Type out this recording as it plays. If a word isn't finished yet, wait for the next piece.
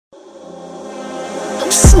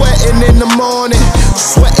Sweating in the morning,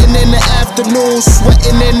 sweating in the afternoon,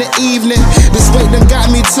 sweating in the evening. This weight done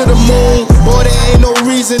got me to the moon. Boy, there ain't no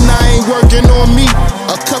reason I ain't working on me.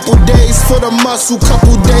 A couple days for the muscle,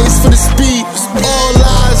 couple days for the speed. All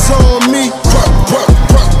eyes on me. Work, work,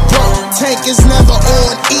 work, work. Tank is never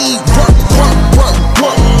on E. Work, work, work,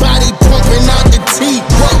 work. Body pumping out the T.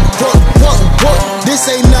 Work, work, work, work. This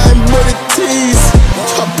ain't nothing but a tease.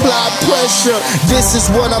 Apply pressure, this is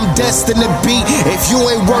what I'm destined to be. If you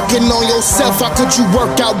ain't working on yourself, how could you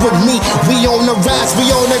work out with me? We on the rise,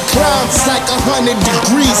 we on the climb, it's like 100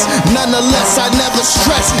 degrees. Nonetheless, I never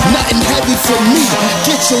stress, nothing heavy for me.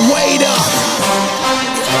 Get your weight up.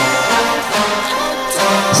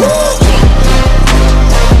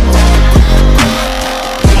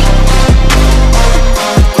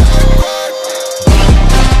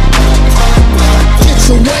 Get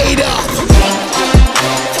your weight up.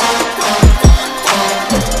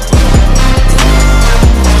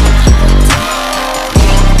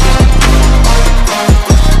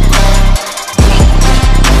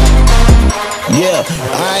 Yeah,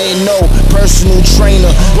 I ain't no personal trainer.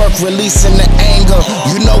 Work releasing the anger.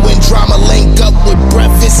 You know when drama link up with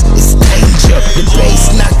BREVIS, it's danger. The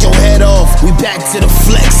bass knock your head off. We back to the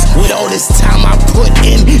flex. With all this time I put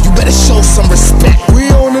in, you better show some respect. We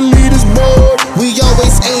on the leaders board. We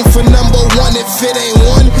always aim for number one. If it ain't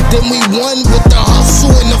one, then we won with the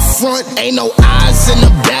hustle in the front. Ain't no eyes in the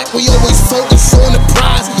back. We always focus on the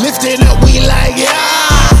prize. Lift it up, we like, yeah,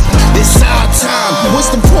 this our time. What's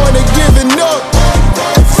the point of giving up?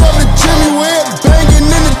 In front of Jimmy, we're banging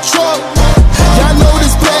in the truck. Y'all know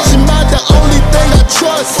this passion not the only thing I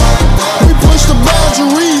trust. We push the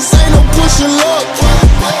boundaries, ain't no pushing luck.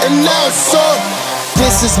 And now it's up.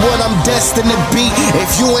 This is what I'm destined to be.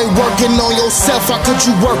 If you ain't working on yourself, how could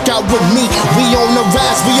you work out with me? We on the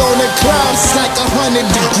rise, we on the climb, it's like 100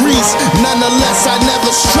 degrees. Nonetheless, I never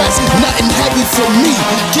stress, nothing heavy for me.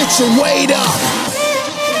 Get your weight up.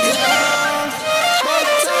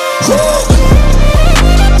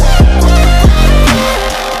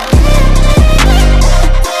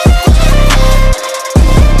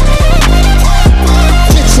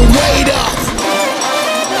 Get your weight up.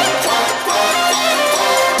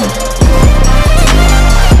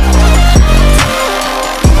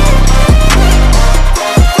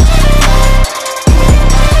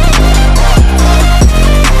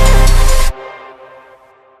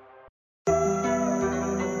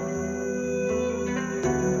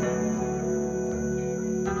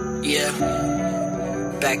 Yeah,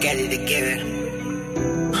 back at it again.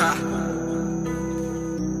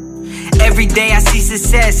 Every day I see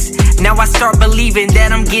success. Now I start believing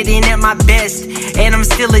that I'm getting at my best, and I'm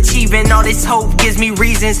still achieving. All this hope gives me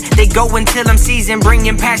reasons. They go until I'm seasoned,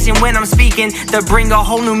 bringing passion when I'm speaking. They bring a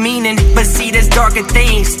whole new meaning. But see, there's darker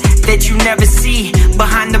things that you never see.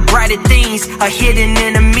 Behind the brighter things, a hidden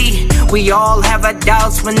enemy. We all have our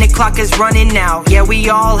doubts when the clock is running out. Yeah, we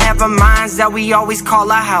all have our minds that we always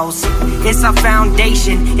call our house. It's our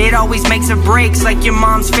foundation, it always makes or breaks. Like your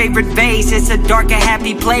mom's favorite vase, it's a dark and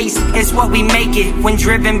happy place. It's what we make it when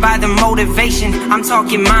driven by the motivation. I'm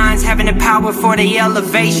talking minds having the power for the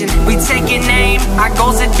elevation. We taking aim, our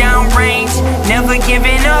goals are downrange. Never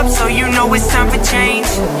giving up, so you know it's time for change.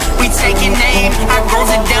 We taking aim, our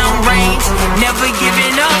goals are downrange. Never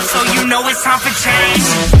giving up, so you know it's time for change.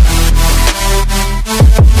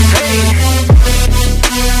 Hey,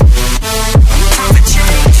 time for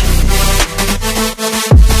change.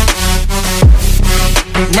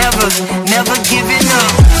 Never giving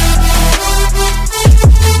up.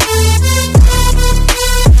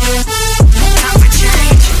 Time for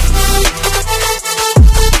change.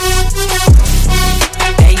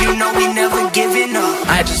 And you know we never giving up.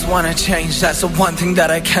 I just wanna change, that's the one thing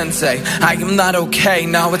that I can say. I am not okay,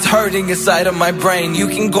 now it's hurting inside of my brain. You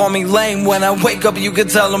can call me lame, when I wake up you can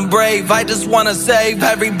tell I'm brave. I just wanna save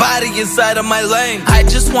everybody inside of my lane. I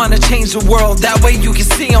just wanna change the world, that way you can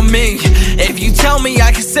see on me. If you tell me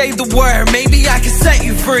I can save the world, maybe I can set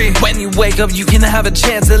you free. When you wake up you can have a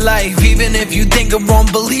chance at life. Even if you think I'm wrong,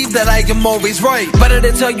 believe that I am always right. Better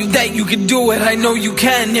to tell you that you can do it, I know you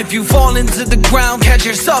can. If you fall into the ground, catch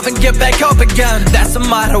yourself and get back up again. That's the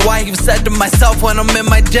motto I have said to myself when I'm in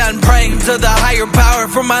my den, praying to the higher power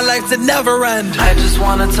for my life to never end. I just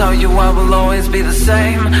wanna tell you I will always be the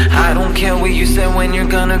same. I don't care what you say when you're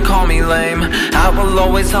gonna call me lame. I will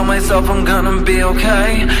always tell myself I'm gonna be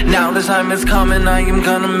okay. Now the time is coming, I am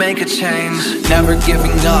gonna make a change. Never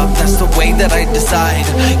giving up, that's the way that I decide.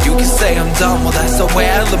 You can say I'm done, well that's the way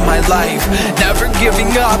I live my life. Never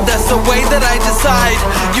giving up, that's the way that I decide.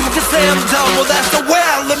 You can say I'm done, well that's the way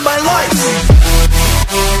I live my life.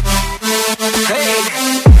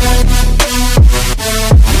 Hey.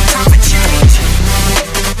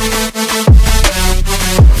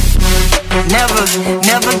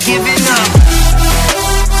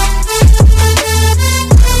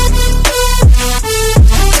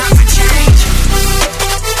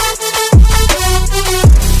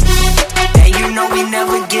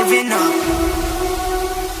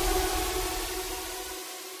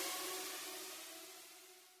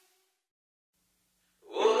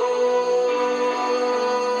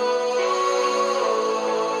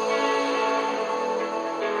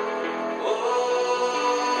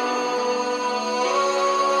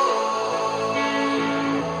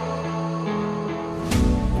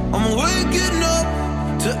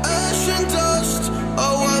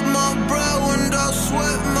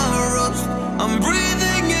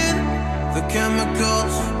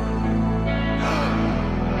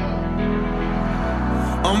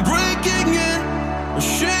 I'm breaking in, I'm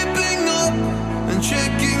shaping up and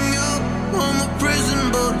checking out on the prison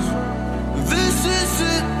bus. This is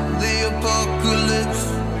it, the apocalypse.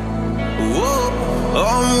 Whoa,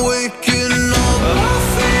 I'm waking up. I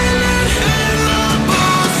feel it in my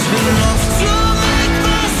bones, enough to make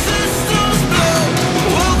my systems blow.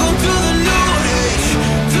 Welcome to the new age,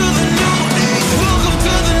 to the new age. Welcome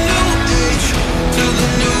to the new age, to the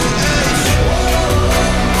new age.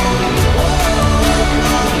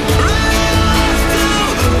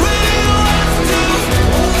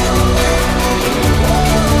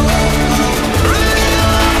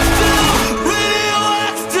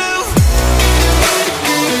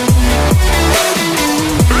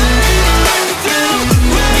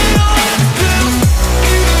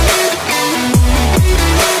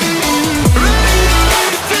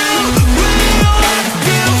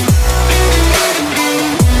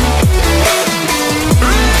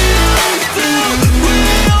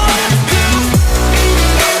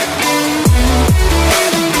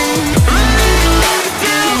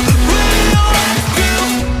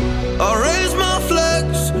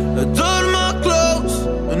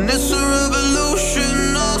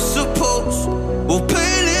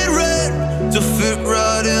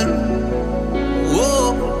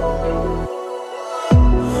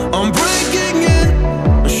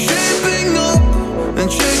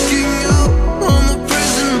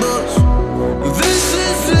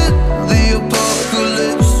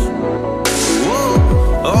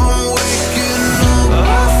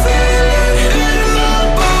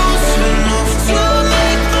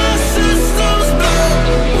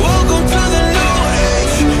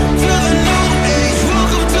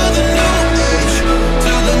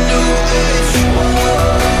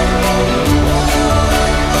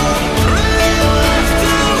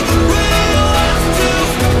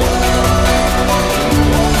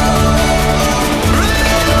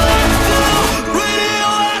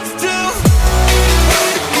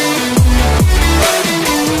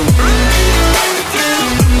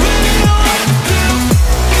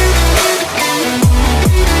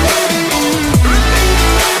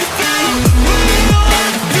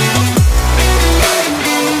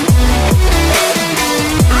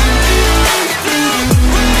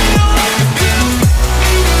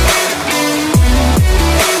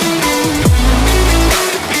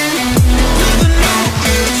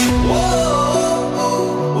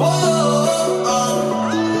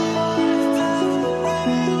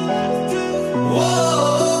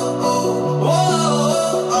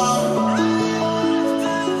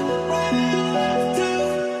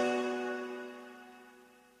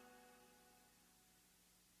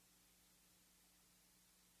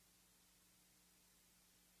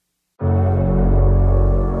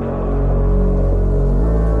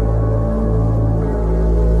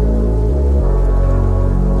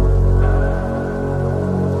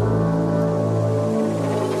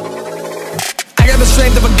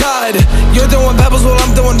 You're throwing pebbles while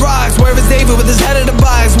I'm throwing rocks. Where is David with his head in the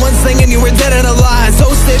box? One thing and you were dead and alive. So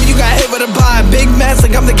stiff you got hit with a pie. Big mess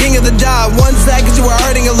like I'm the king of the job. 1 second you were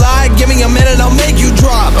hurting a lot. Give me a minute I'll make you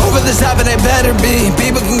drop. Over this happen it better be.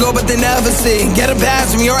 People can go but they never see. Get a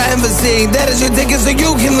pass from your embassy. That is your ticket so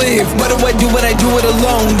you can leave. What do I do when I do it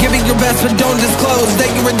alone? Give it your best but don't disclose that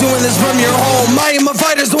you were doing this from your home. I am a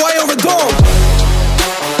fighter so I overthrow.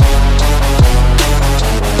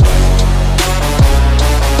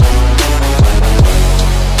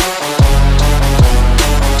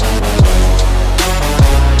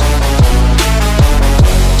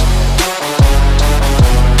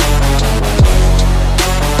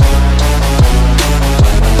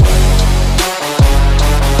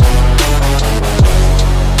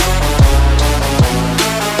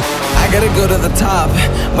 Go to the top,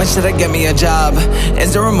 when should I get me a job?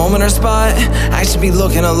 Is there a moment or spot? I should be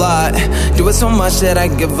looking a lot. Do it so much that I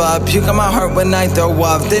give up. Puke on my heart when I throw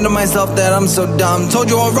up. Think to myself that I'm so dumb. Told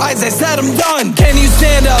you I'll rise, I said I'm done. Can you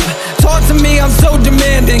stand up? Talk to me, I'm so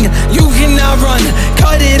demanding. You cannot run,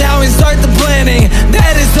 cut it out and start the planning.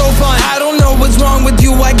 That is so fun. I don't know what's wrong with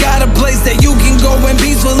you. I got a place that you can go and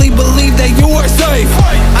peacefully believe that you are safe.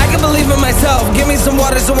 I can believe in myself. Give me some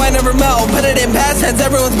water so I never melt. Put it in past tense,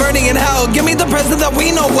 everyone's burning in hell. Give me the present that we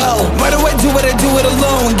know well. Why do I do it? I do it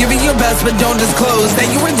alone. Give it your best but don't disclose that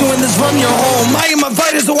you were doing this from your home. I am a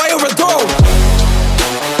fighter so I overthrow.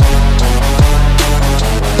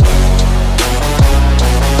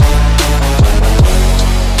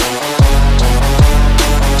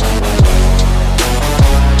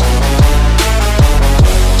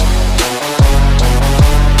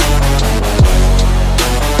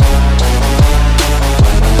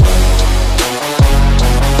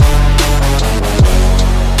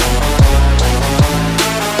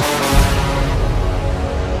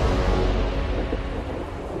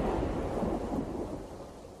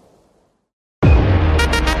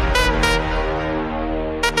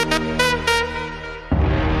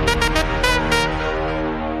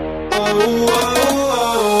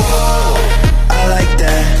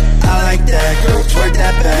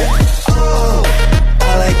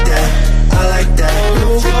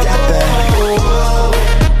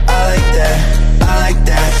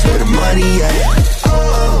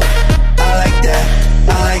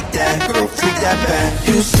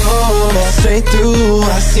 You slow straight through.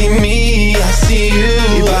 I see me, I see you.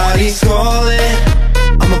 Your body's calling.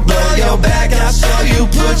 I'ma blow your back, I'll show you.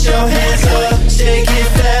 Put your hands up, shake it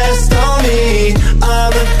fast on me.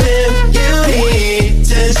 I'm the pimp you need.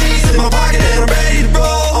 10 G's in my pocket and I'm ready to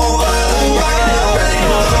roll.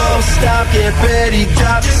 Don't stop, get ready,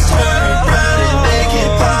 drop. Just turn around and make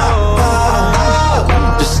it pop,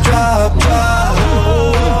 pop. Just drop, drop.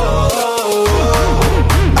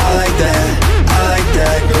 I like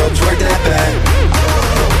that, girl, twerk that back.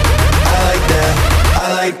 I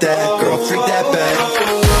like that, girl, freak that back.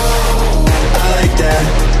 I like that,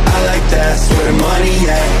 that's where the money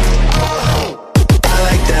at. I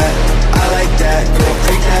like that, girl,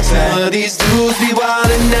 freak that back. Some of these dudes be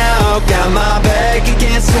wildin' out, got my back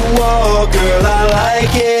against the wall, girl, I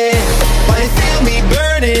like it. Why you feel me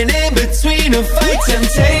burning in between a fight,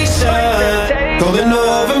 temptation going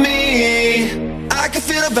over me? I can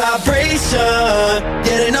feel the vibration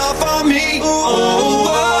getting off on me. Ooh,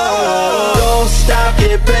 don't stop,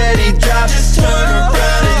 get ready, drop. Just turn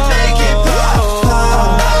around and make it pop,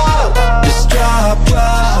 pop. Just drop,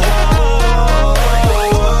 drop.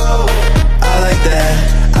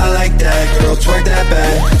 I like that, girl, twerk that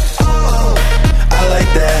back.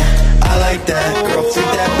 I like that, girl, freak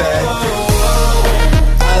that back.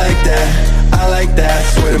 I like that,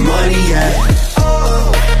 that's where the money at.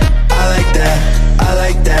 I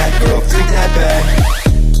like that, girl, freak that back.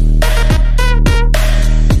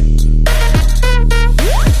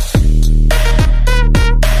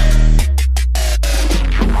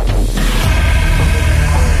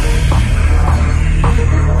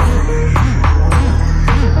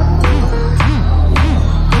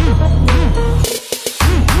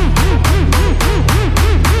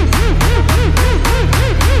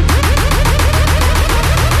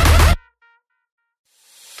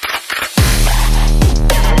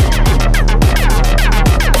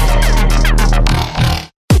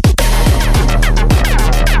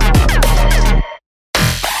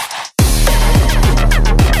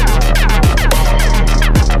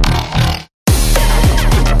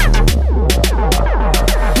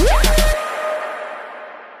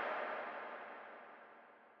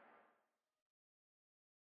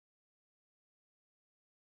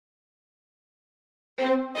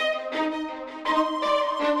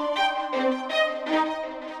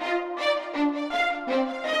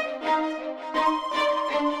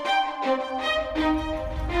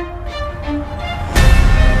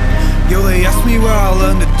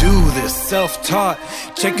 Self-taught,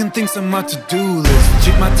 checking things on my to-do list.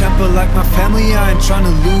 Treat my temper like my family, I ain't trying to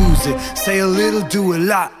lose it. Say a little, do a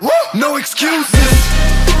lot, no excuses.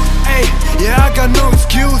 Hey, yeah, I got no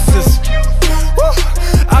excuses.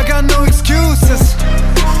 I got no excuses.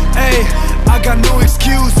 Hey, I got no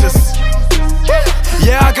excuses.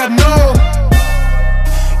 Yeah, I got no.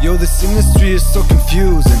 Yo, this industry is so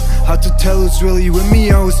confusing. Hard to tell who's really with me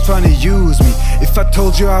or who's trying to use me. If I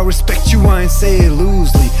told you I respect you, I ain't say it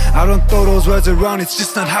loosely. I don't throw those words around, it's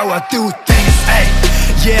just not how I do things. Hey,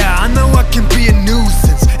 yeah, I know I can be a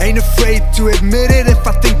nuisance. Ain't afraid to admit it if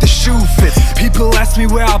I think the shoe fits. People ask me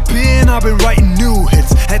where I've been writing new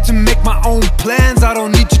hits. Had to make my own plans, I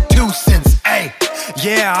don't need your 2 cents. Hey,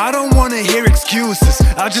 yeah, I don't wanna hear excuses.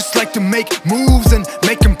 I just like to make moves and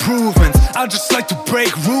make improvements. I just like to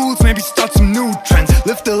break rules, maybe start some new trends.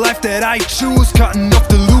 Live the life that I choose, cutting off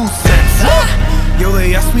the loose ends. Yo,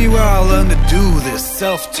 they ask me where I learned to do this.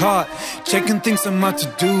 Self-taught, checking things on my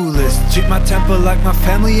to-do list. Treat my temper like my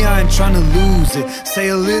family, I ain't trying to lose it. Say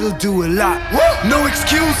a little, do a lot, no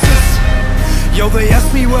excuses. Yo, they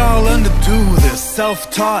ask me where I learned to do this.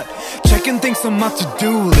 Self-taught, checking things on my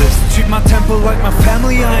to-do list. Treat my temper like my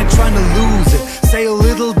family, I ain't trying to lose it. Say a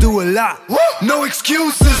little, do a lot, no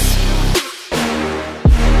excuses.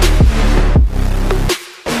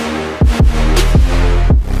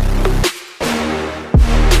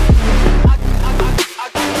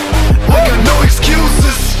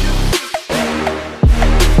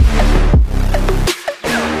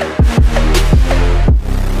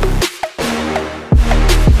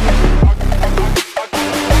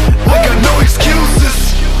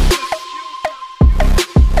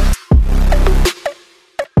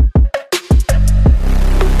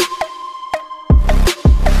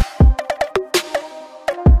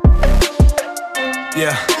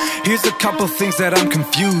 Yeah, here's a couple things that I'm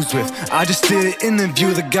confused with. I just did an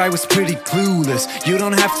interview, the guy was pretty clueless. You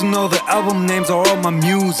don't have to know the album names or all my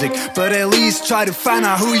music, but at least try to find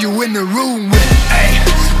out who you in the room with. Ay,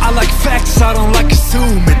 I like facts, I don't like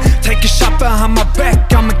assuming. Take a shot behind my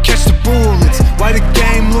back, I'ma catch the bullets. Why the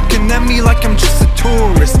game looking at me like I'm just a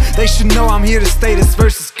tourist? They should know I'm here to stay, this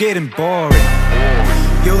verse is getting boring.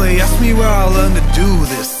 Yo, they ask me where I learned to do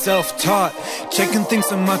this. Self-taught, checking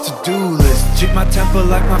things on my to-do list. Check my temper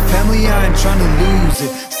like my family, I ain't trying to lose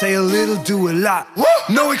it. Say a little, do a lot.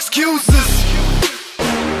 No excuses.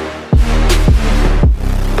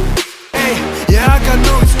 Hey, yeah, I got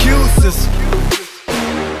no excuses.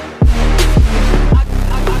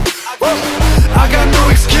 I got no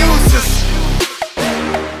excuses.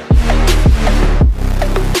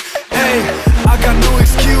 Hey, I got no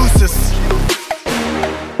excuses.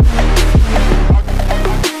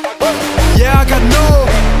 Yeah, I got no.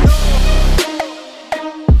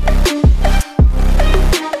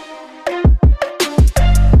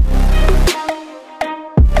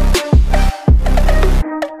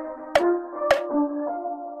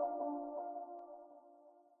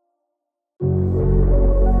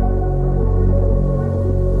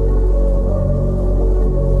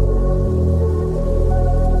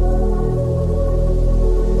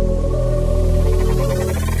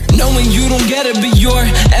 But you're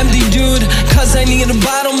empty, dude. Cause I need a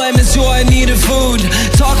bottle, I miss you, I needed food.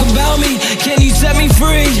 Talk about me, can you set me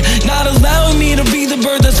free? Not allowing me to be the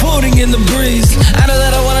bird that's floating in the breeze. I know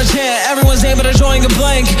that I wanna chant everyone's name, but I'm drawing a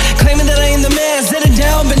blank. Claiming that I ain't the man, sitting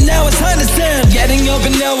down, but now it's time to stand. Getting up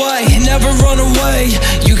and now I never run away.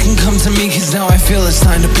 You can come to me, cause now I feel it's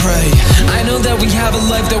time to pray. I know that we have a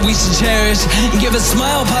life that we should cherish. Give a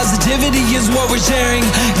smile, positivity is what we're sharing.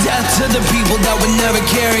 Death to the people that would never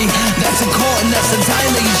carry. That's a call and that's the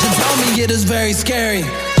time that you should tell me it is very scary.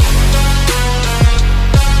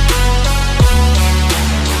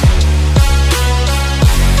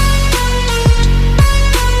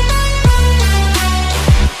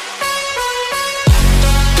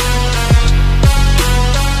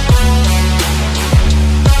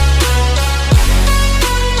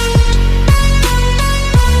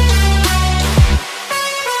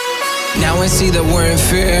 I see that we're in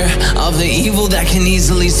fear of the evil that can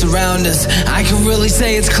easily surround us. I can really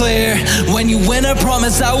say it's clear. When you win, I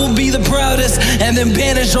promise I will be the proudest, and then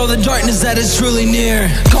banish all the darkness that is truly near.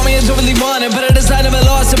 Call me as overly wanted, but I decided I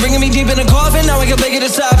lost it. Bringing me deep in a coffin, now I can beg it to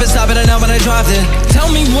stop it. Stop it, I know when I dropped it. Tell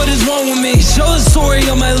me what is wrong with me, show the story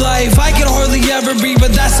of my life. I can hardly ever breathe,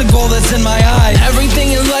 but that's the goal that's in my eye.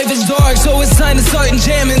 Everything in life is dark, so it's time to start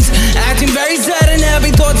enchantments. Acting very sad and happy,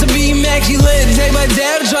 thought to be immaculate. Day by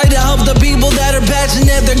day I've tried to help the people that are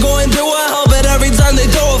passionate. They're going through a hell, but every time they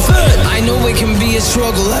throw a fit. I know it can be a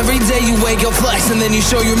struggle. Every day you wake up flex and then you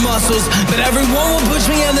show your muscles. But everyone will push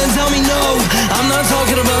me and then tell me no. I'm not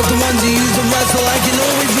talking about the ones who use to wrestle. I can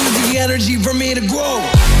always use the energy for me to grow.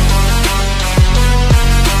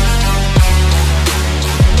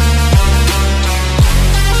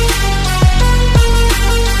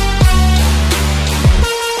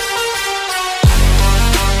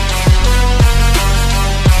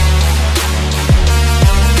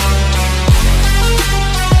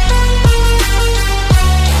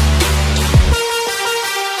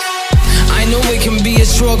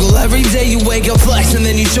 Struggle. Every day you wake up flex and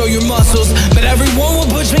then you show your muscles. But everyone will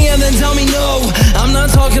push me and then tell me no. I'm not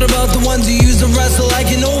talking about the ones who use to wrestle. I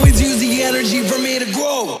can always use the energy for me to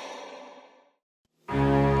grow.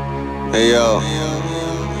 Hey yo,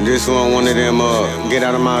 this one of them get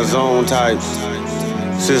out of my zone types.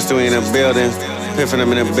 Sister in the building, Piffen in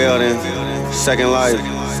the building, Second Life,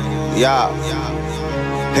 yeah.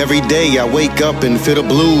 Every day I wake up and feel the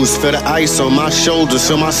blues, feel the ice on my shoulders,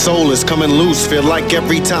 feel my soul is coming loose. Feel like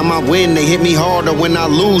every time I win, they hit me harder when I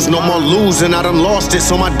lose. No more losing, I done lost it,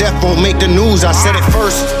 so my death won't make the news. I said it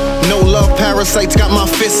first. No love parasites got my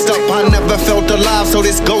fist up. I never felt alive, so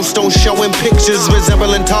this ghost don't show in pictures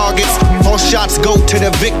resembling targets. All shots go to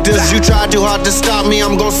the victors. You try too hard to stop me,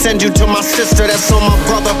 I'm gonna send you to my sister. That's on my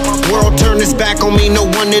brother. World turned its back on me, no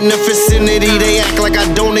one in the vicinity. They act like I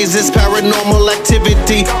don't exist, paranormal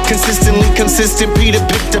activity. Consistently consistent, Peter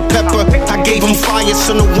picked a pepper. I gave them fire,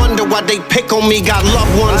 so no wonder why they pick on me. Got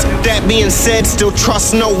loved ones, that being said, still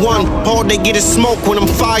trust no one. All they get is smoke when I'm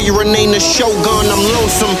firing, ain't a Shogun. I'm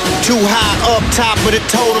lonesome. Too high up top of the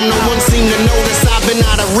totem, no one seemed to notice. I've been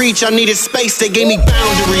out of reach, I needed space, they gave me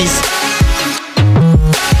boundaries.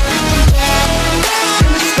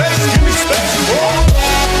 Give me space,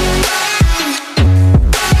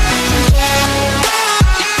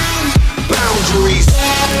 boundaries.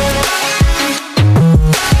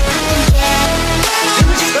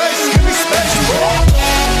 Give me space,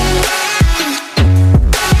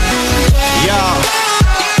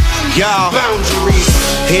 yeah, boundaries.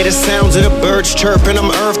 Hear the sounds of the birds chirping, I'm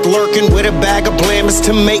earth lurking with a bag of blamers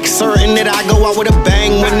to make certain that I go out with a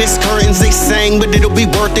bang. When this curtains they sang, but it'll be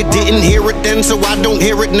worth it. Didn't hear it then, so I don't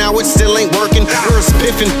hear it now. It still ain't working. Where's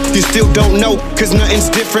Piffen? You still don't know, cause nothing's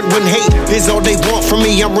different when hate is all they want from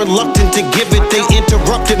me. I'm reluctant to give it. They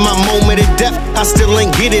interrupted my moment of death. I still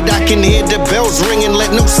ain't get it. I can hear the bells ringing.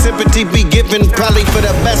 Let no sympathy be given. Probably for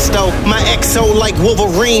the best though. My exo like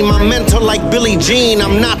Wolverine, my mental like Billie Jean.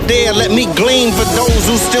 I'm not there. Let me glean for those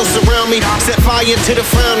who still surround me. Set fire to the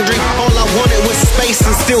foundry. All I wanted was space,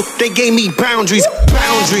 and still they gave me boundaries.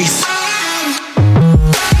 Boundaries.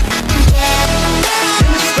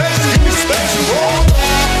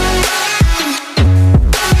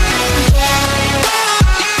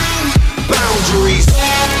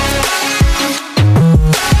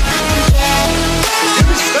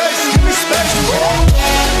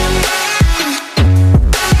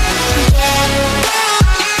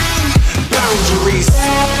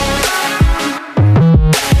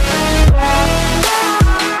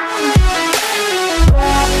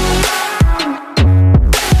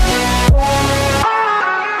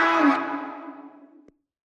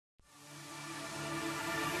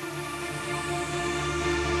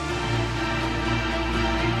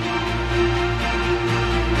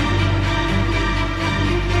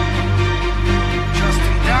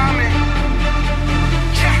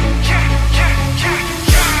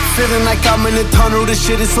 Feeling like I'm in a tunnel, this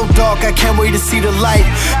shit is so dark, I can't wait to see the light.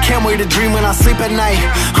 Can't wait to dream when I sleep at night.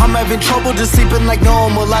 I'm having trouble just sleeping like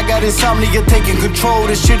normal. I got insomnia taking control,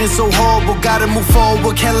 this shit is so horrible. Gotta move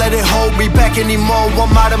forward, can't let it hold me back anymore.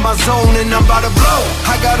 I'm out of my zone and I'm about to blow.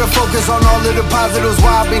 I gotta focus on all of the positives,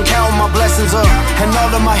 why I've been counting my blessings up. And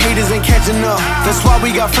all of my haters ain't catching up. That's why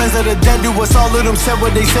we got friends that are dead to us. All of them said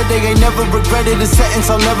what they said, they ain't never regretted a sentence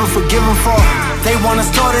I'll never forgive them for. They wanna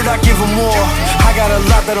start it, I give them more. I got a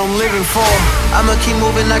lot that I'm living for. I'ma keep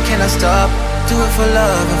moving, I cannot stop. Do it for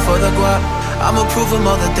love and for the guap. I'ma prove them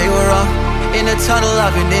all that they were wrong. In the tunnel,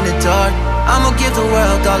 I've been in the dark. I'ma give the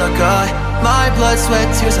world all I got. My blood, sweat,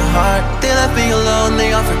 tears and heart. They left me alone, they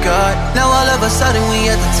all forgot. Now all of a sudden we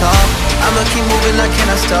at the top. I'ma keep moving, I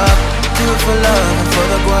cannot stop. Do it for love and for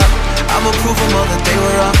the guap. I'ma prove them all that they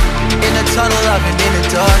were wrong. In the tunnel, I've been in the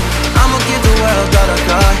dark. I'ma give the world all I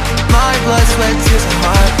got. My blood, sweat, tears and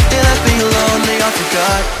heart. They left me alone, they all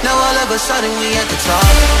forgot. Now all of a sudden we at the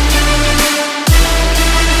top.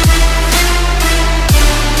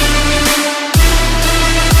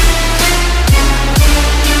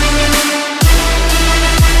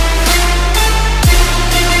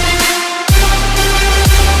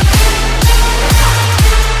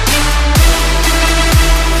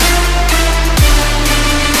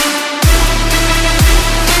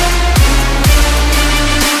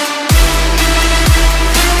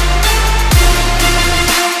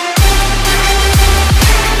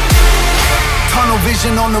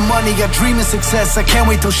 On the money, I dream of success. I can't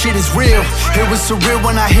wait till shit is real. It was surreal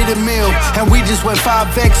when I hit a mill, and we just went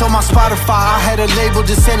 5X on my Spotify. I had a label,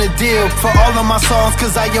 just sent a deal for all of my songs,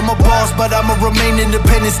 cause I am a boss, but I'ma remain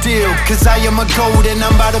independent still. Cause I am a gold and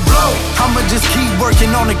I'm about to blow. I'ma just keep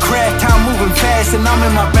working on the craft. Time moving fast and I'm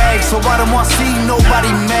in my bag, so I don't want to see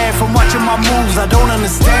nobody mad from watching my moves. I don't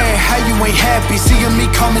understand how you ain't happy seeing me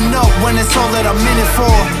coming up when it's all that I'm in it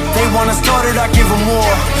for. They wanna start it, I give them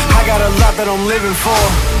more. I got a lot that I'm living for.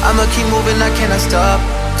 I'ma keep moving, I cannot stop.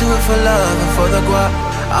 Do it for love and for the guap.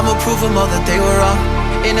 I'ma prove them all that they were wrong.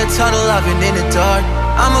 In the tunnel, I've been in the dark.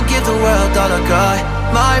 I'ma give the world all I got.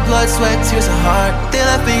 My blood, sweat, tears and heart. They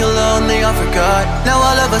left me alone, they all forgot. Now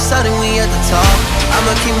all of a sudden we at the top.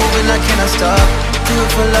 I'ma keep moving, I cannot stop. Do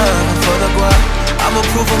it for love and for the guap. I'ma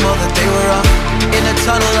prove them all that they were wrong. In the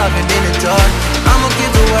tunnel, I've been in the dark. I'ma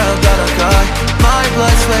give the world all I got. My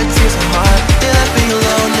blood, sweat, tears and heart. They left me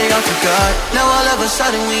alone, they all forgot. Now all of a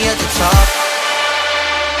sudden we at the top.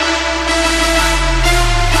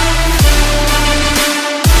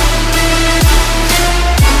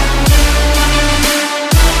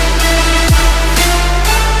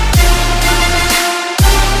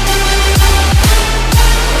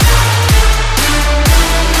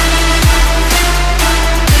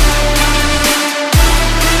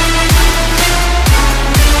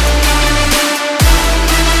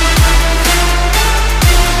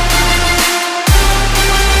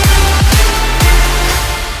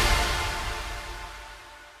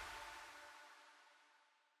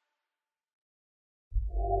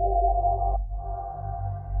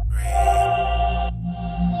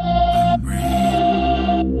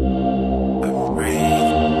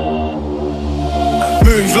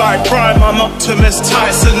 like Prime, I'm Optimus.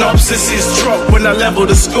 Tight synopsis drop when I level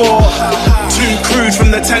the score. Too crude from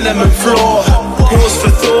the tenement floor. Pause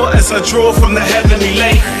for thought as I draw from the heavenly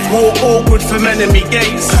lake. Walk awkward from enemy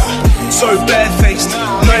gates. So barefaced,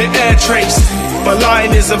 no air trace. My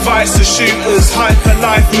line is a vice of shooters. Hyper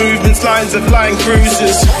life movements, lines of line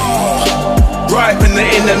cruisers. Ripen the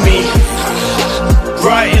enemy.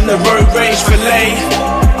 Right in the road rage fillet.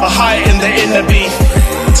 A height in the inner beef.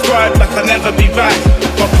 Scribe like I'll never be back.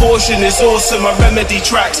 My portion is awesome, my remedy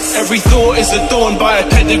tracks. Every thought is adorned by a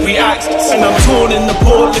pedigree act. And I'm torn in the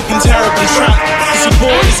port looking terribly trapped. The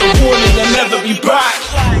support is a warning, I'll never be back.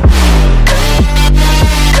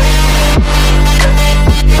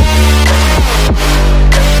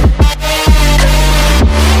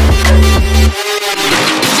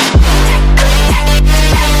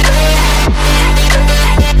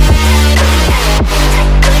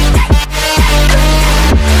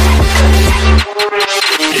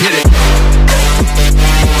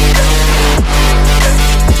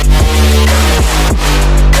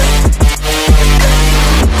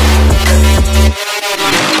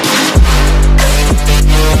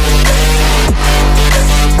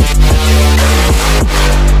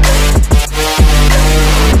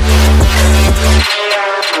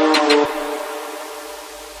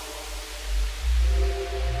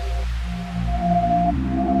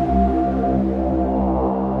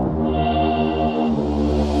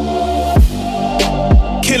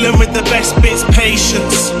 Killing with the best bits,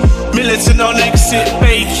 patience. Militant on exit,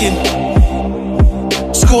 baking.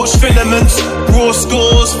 Scorched filaments, raw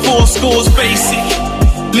scores, 4 scores basic.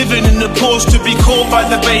 Living in the Porsche to be caught by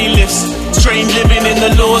the bailiffs. Strange living in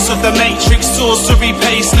the laws of the matrix, sorcery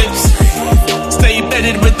payslips. Stay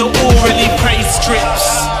bedded with the orally praised strips.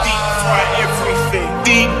 Deep fry everything.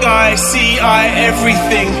 Deep guy, CI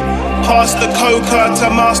everything. Past the coca to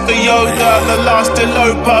Master Yoda, the last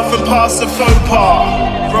eloper from past the faux pas.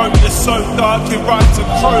 Road is so dark, it rides a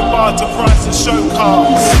crowbar to price of show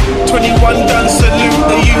cars. 21 gun salute,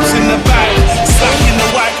 the youths in the back. Stuck in the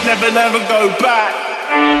whack, never go back.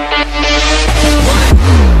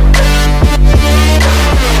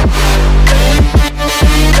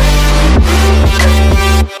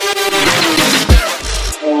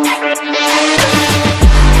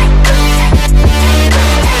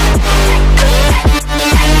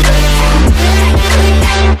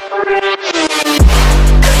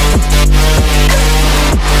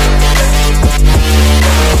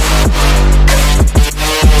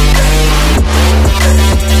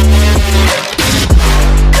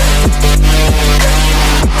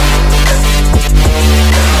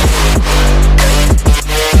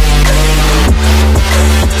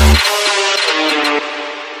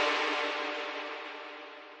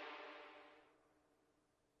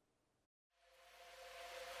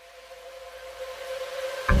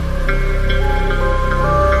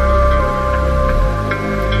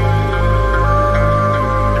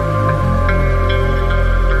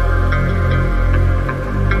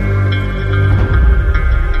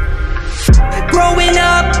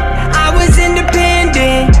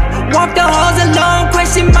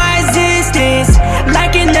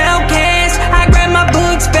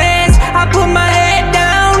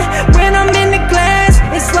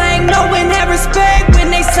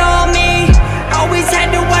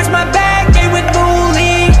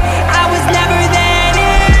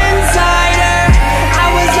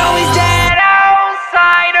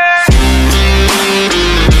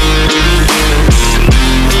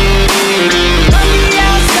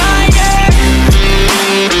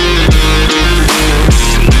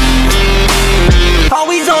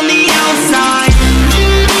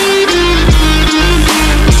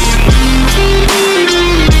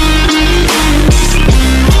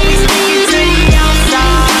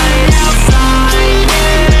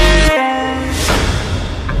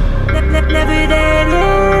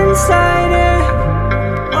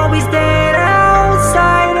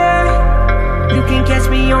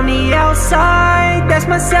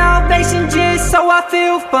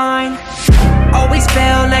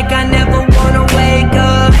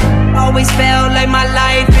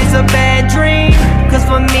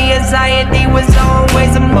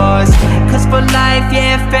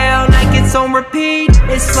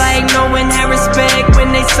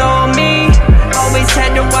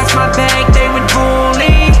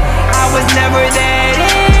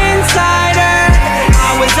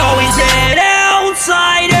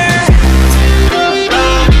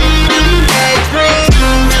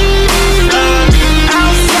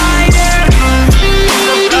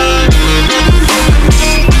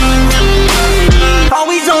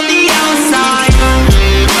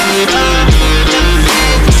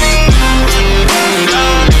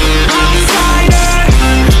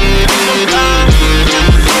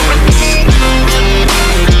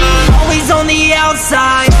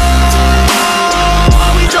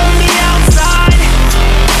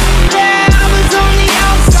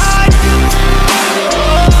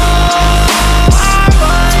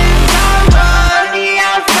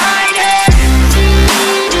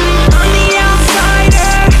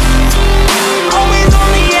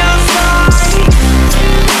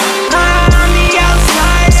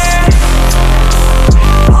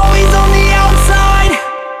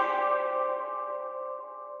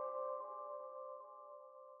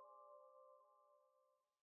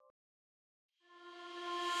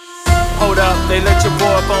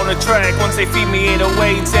 they feed me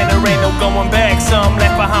 808s and there ain't no going back. Some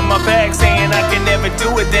left behind my back saying I can never do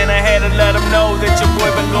it. Then I had to let them know that your boy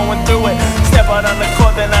been going through it. Step out on the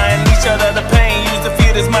court, then I unleash out of the pain. Use the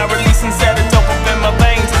field as my release and set it dope up in my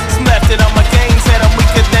veins. Slapped it on my game, said I'm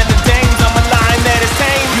weaker than the Danes. I'm a lion that is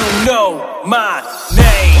tame. You know my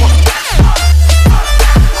name.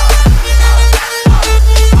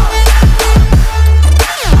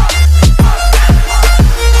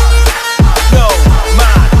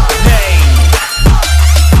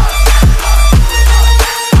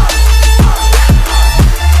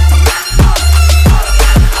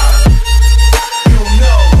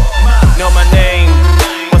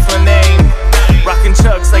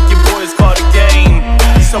 Chucks like your boys call the game.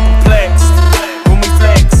 So perplexed when we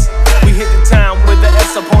flex. We hit the town with the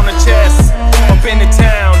S up on the chest. Up in the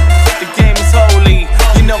town, the game is holy.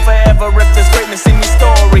 You know forever if there's greatness in your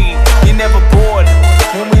story. You're never bored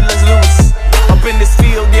when we let loose. Up in this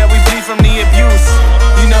field, yeah, we bleed from the abuse.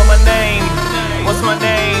 You know my name, what's my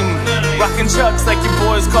name? Rockin' chucks like your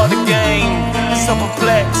boys call the game. So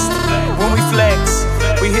perplexed when we flex.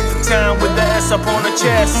 We hit the town with the S up on the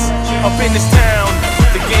chest. Up in this town,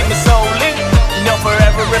 the game is holy. You know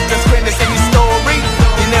forever if there's greatness in your story.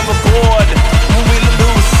 You're never bored when we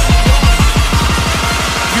lose.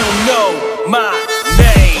 You know my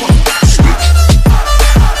name.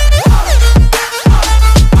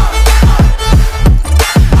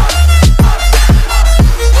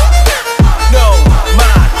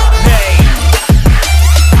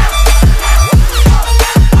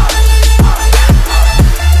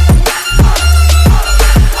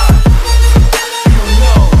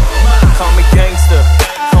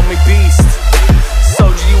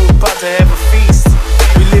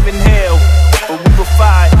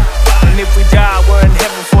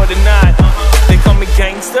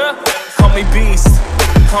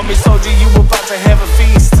 Call me soldier, you about to have a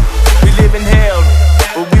feast. We live in hell,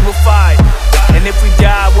 but we will fight. And if we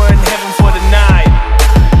die, we're in heaven for the night.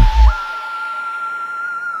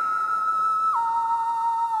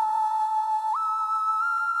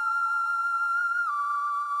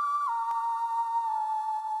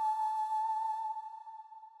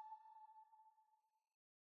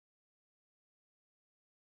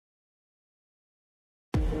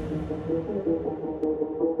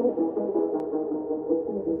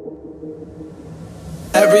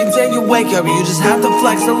 Every day you wake up, you just have to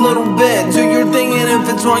flex a little bit. Do your thing, and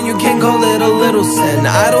if it's wrong, you can call it a little sin.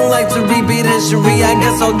 I don't like to repeat history, I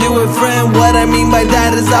guess I'll do it, friend. What I mean by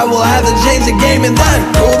that is I will have to change the game and then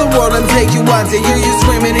rule the world and take you out. To hear you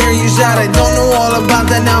screaming, hear you shout. I don't know all about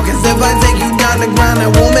that now, cause if I take you down the ground, I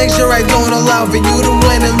will make sure I don't allow for you to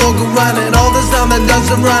win and look around. And all the sound that does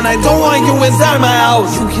around, I don't want you inside my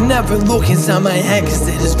house. You can never look inside my head, cause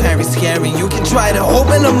it is very scary. You can try to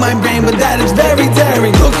open up my brain, but that is very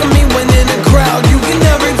daring. Look at me when in a crowd, you can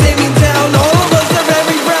never take me down. All of us are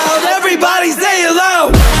very proud, everybody say it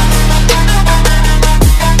loud.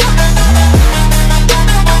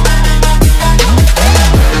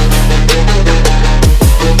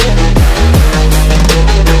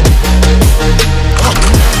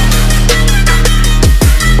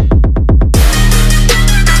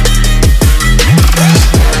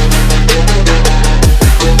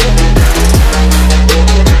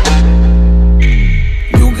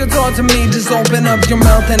 To me, just open up your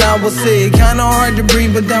mouth and I will see. Kinda hard to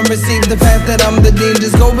breathe, but then receive the fact that I'm the dean.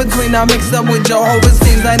 Just go between, I mix up with Jehovah's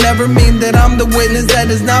teams. I never mean that I'm the witness that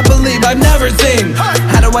does not believe I've never seen.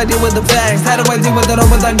 How do I deal with the facts? How do I deal with it all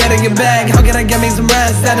without getting it back? How can I get me some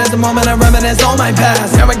rest? That is the moment I reminisce all my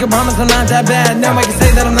past. Now I can promise I'm not that bad. Now I can say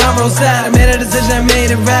that I'm not real sad. I made a decision, I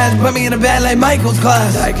made it fast. Put me in a bad like Michael's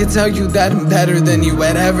class. I can tell you that I'm better than you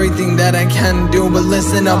at everything that I can do. But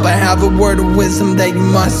listen up, I have a word of wisdom that you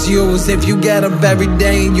must use. If you get up every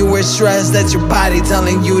day and you are stressed, that's your body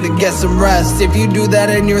telling you to get some rest. If you do that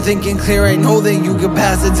and you're thinking clear, I know that you can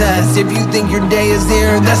pass the test. If you think your day is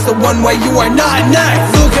near, that's the one way you are not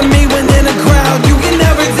next. Look at me when in a crowd, you can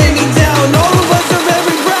never take me down. All of us are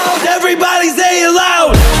very proud, everybody say it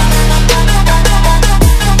loud.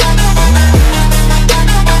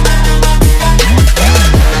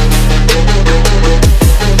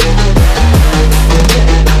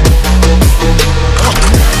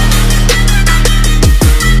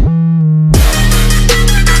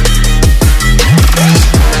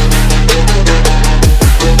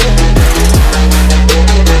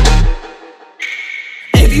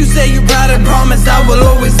 I will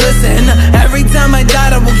always listen.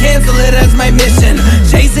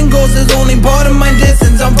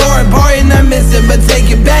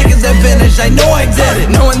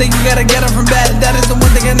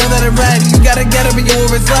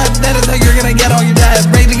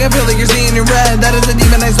 fucking red. That is the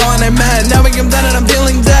demon I saw and I met. Now I'm done and I'm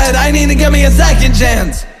feeling dead. I need to give me a second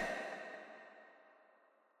chance.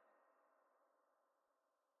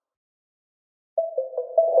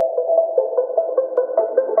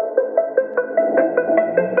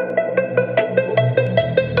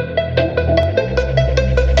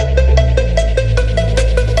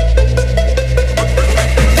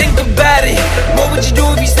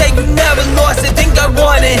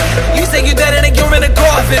 You say you dead and you're in a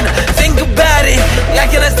coffin. Think about it. I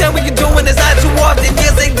can understand what you're doing, it's not too often.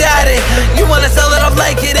 Yes, they died it. You wanna sell it off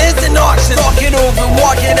like it is an auction. Talk it over,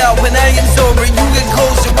 walk it out. When I am sober, you get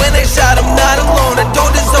closer. When I shot, I'm not alone. I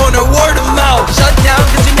don't disown her, word of mouth. Shut down,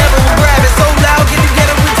 cause you never will grab it. So loud, can you get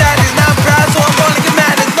it with that? It's not proud, so I'm gonna get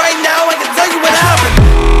mad. It's right now, I can tell you what happened.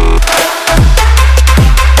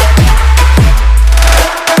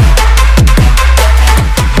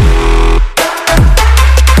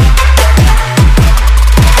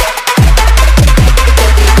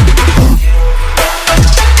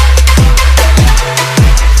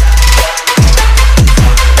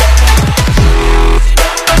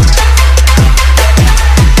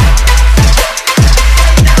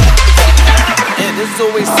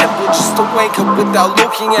 Without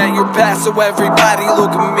looking at your past, so everybody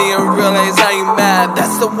look at me and realize I ain't mad.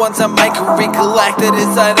 That's the one time I can recollect it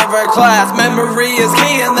inside of our class. Memory is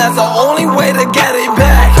key and that's the only way to get it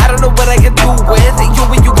back. I don't know what I can do with it. You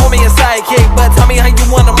when you call me a sidekick, but tell me how you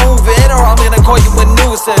wanna move it, or I'm gonna call you a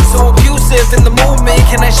nuisance. So abusive in the movement,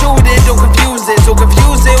 can I shoot it? Don't confuse it. So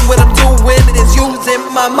confusing what I'm doing is using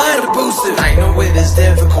my mind to boost it. I know it is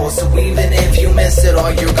difficult, so even if you miss it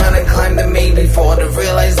all, you're gonna climb the maybe fall to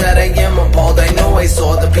realize that I am appalled. I know I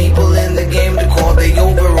saw the people in the game to call. They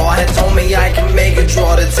overall had told me I can make a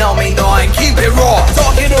draw, to tell me no and keep it raw.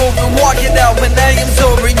 Talk it over, walk it out. When I am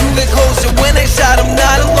sober, you get closer. When I shot, I'm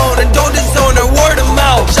not alone. And don't disown her, word of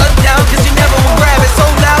mouth. Shut down, cause you never will grab it. So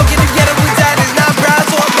loud, can you get it with that? It's not proud,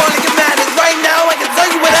 so I'm gonna get mad. It's right now, I can tell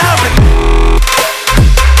you what happened.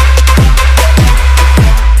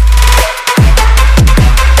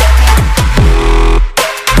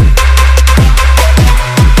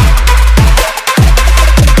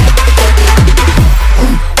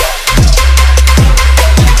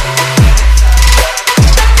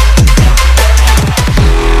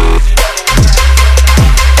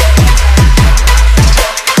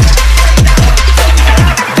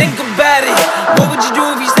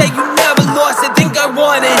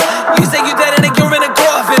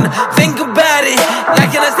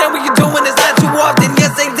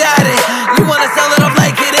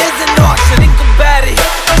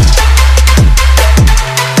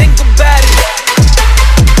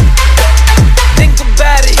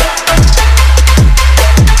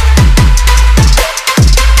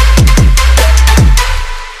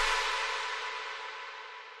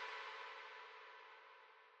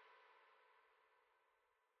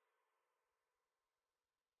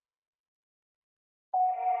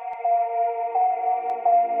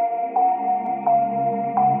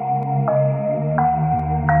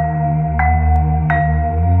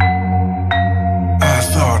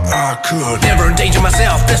 Never endanger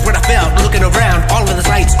myself, that's what I felt. Looking around, all of the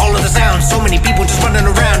sights, all of the sounds. So many people just running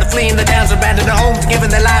around, fleeing the towns, abandoned their homes,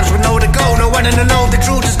 giving their lives with nowhere to go. No one to know the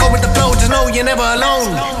truth, just go with the flow. Just know you're never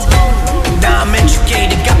alone. Now I'm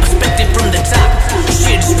educated, got perspective from the top.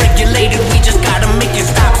 Shit is regulated, we just gotta make it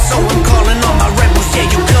stop. So I'm calling all my rebels,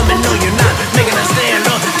 yeah, you coming, no you're not. Making a stand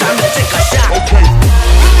up, time to take a shot. Okay.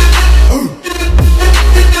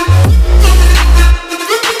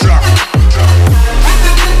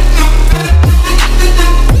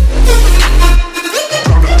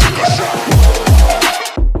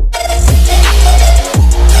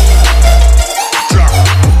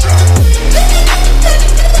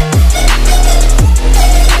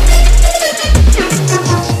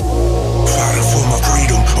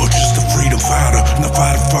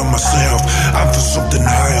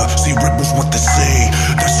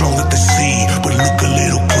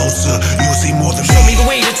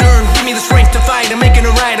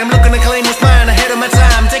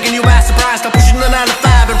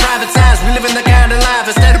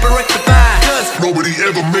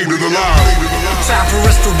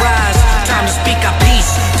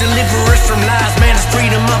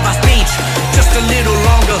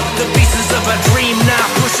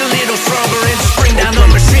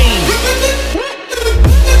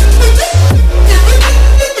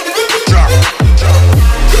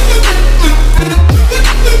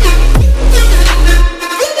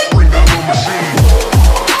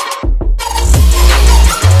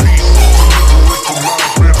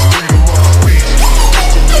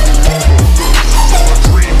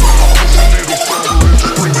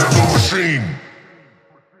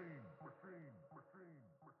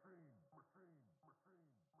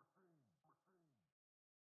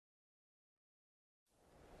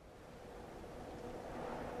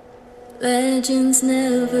 Legends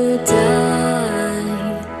never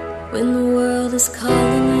die when the world is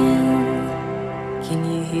calling you. Can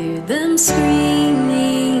you hear them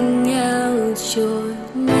screaming out your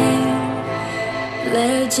name?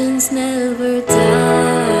 Legends never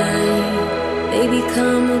die, they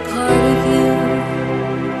become a part of you.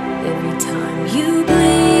 Every time you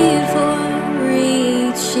bleed for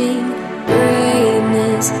reaching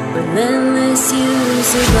greatness, relentless you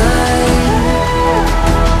survive.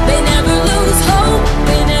 They never lose hope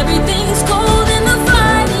when everything's cold and the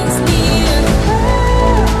fighting's near.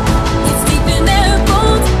 It's deep in their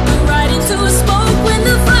bones, but right into a smoke when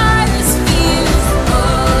the fire's fierce.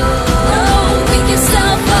 Oh, pick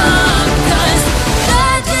yourself up, 'cause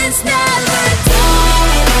legends never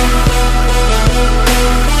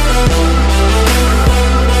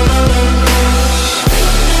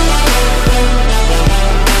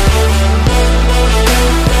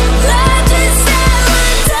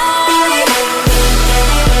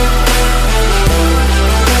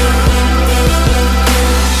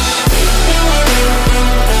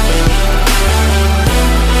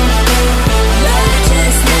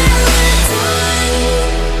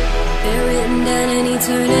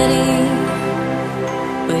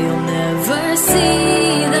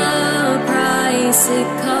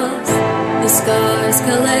scars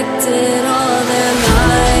collected all their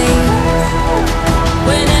lives.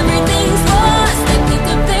 When everything's lost, they pick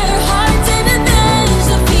up their hearts and avenge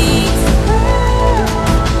defeat.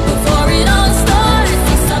 Before it all starts,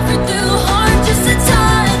 they suffer through harm just to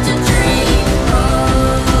touch a dream.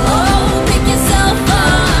 Oh, pick yourself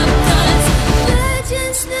up, 'cause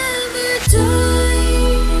legends never die.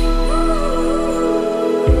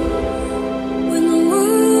 When the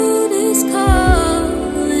world is calling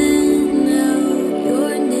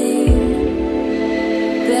your name,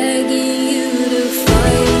 begging you to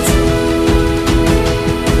fight.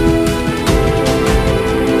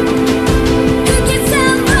 Pick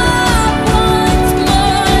yourself up once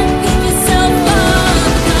more, pick yourself up,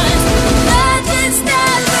 'cause legends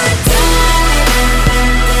never die.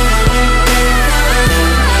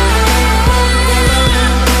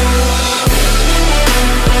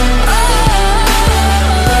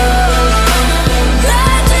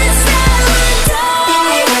 Legends never die.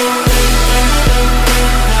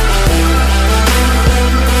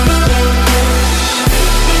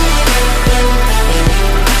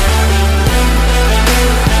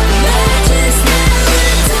 Legends never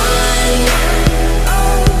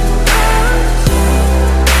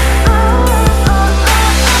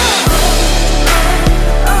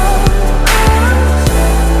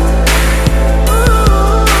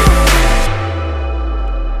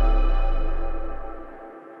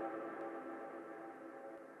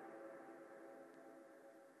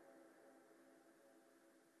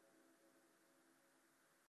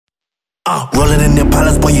Rolling in the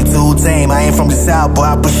palace, boy, you too tame. I ain't from the south, boy,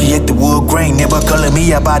 I appreciate the wood grain. Never calling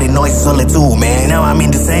me about it, noise is only two, man. Now I'm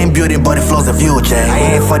in the same building, but it flows a fuel chain.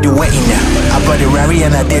 I ain't for the waiting now. I brought the Rari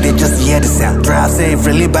and I did it just to hear the sound. Drive safe,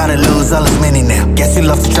 really about to lose all this money now. Guess you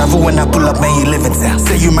love to travel when I pull up, man, you live in town.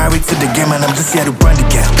 Say you married to the game and I'm just here to run the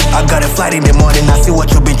camp. I got a flight in the morning, I see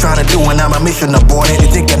what you been trying to do when I'm a mission aborted. You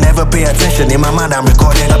think I never pay attention, in my mind I'm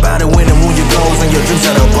recording. About to win the moon, your goals and your dreams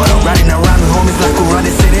at the bottom. Riding around with homies like we run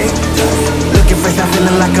the city. Looking fresh, I'm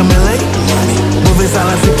feeling like I'm in late. Moving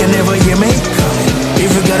silence, you can never hear me.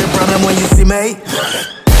 If you got a problem when you see me.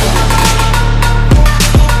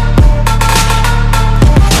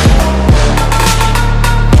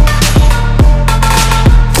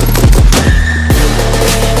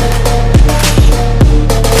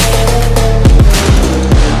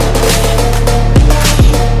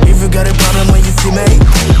 If you got a problem when you see me.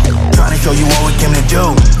 Trying to show you what we came to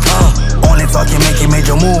do. Only talking, making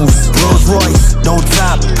major moves. Rolls Royce, don't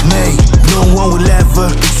top me. No one will ever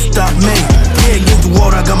stop me. Yeah, against the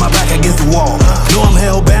wall, I got my back against the wall. No, I'm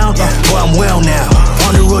hellbound, but I'm well now.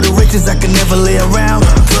 On the road to riches, I can never lay around.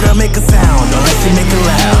 Could I make a sound, unless you make it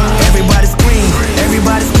loud. Everybody scream,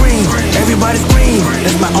 everybody scream, everybody scream.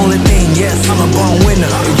 That's my only thing, yes, I'm a born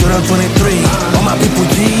winner. In Jordan 23, all my people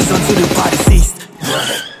G's until the party ceased.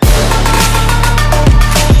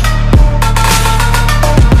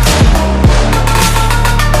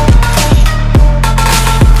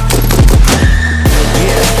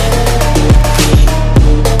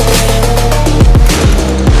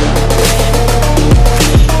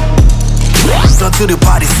 Until the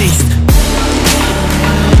party ceased.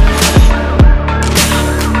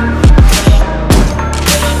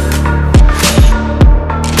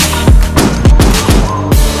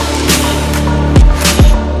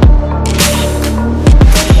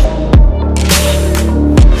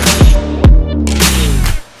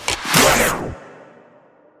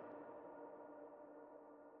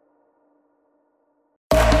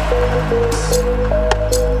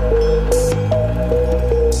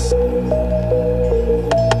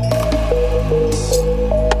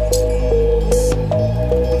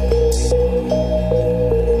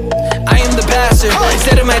 pastor.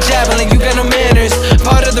 Instead of my chaplain, you got no manners.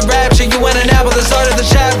 Part of the rapture, you want an apple, the start of the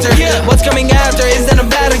chapter. What's coming after isn't a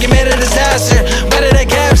battle, you made a disaster. Why did I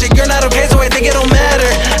capture? You're not okay, so I think it don't matter.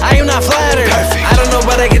 I am not flattered. I don't know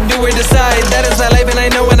what I can do or decide. That is my life and I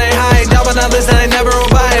know when I hide. Doubt but not listen, I never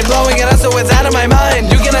abide. Blowing it up so it's out of my mind.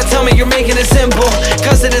 You cannot tell me you're making it simple,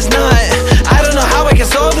 cause it is not. I don't know how I can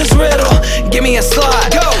solve this riddle. Give me a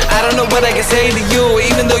slot. Go. I don't know what I can say to you,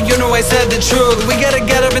 even though you know I said the truth. We gotta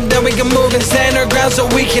get up and then we can move and stand our ground so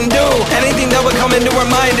we can do anything that would come into our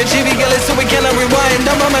mind. Achieving it so we cannot rewind.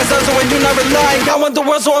 I'm on myself so I do not rely. I want the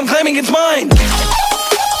world so I'm claiming it's mine.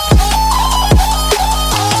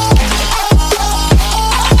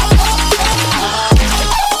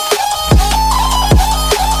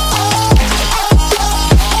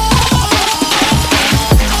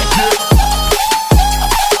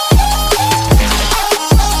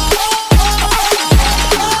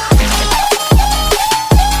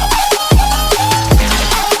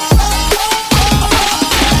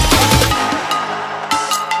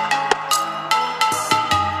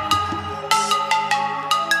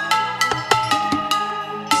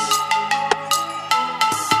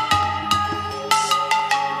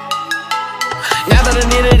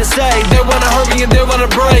 They wanna hurt me and they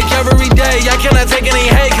wanna break every day. I cannot take any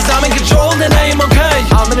hate, cause I'm in control and I am okay.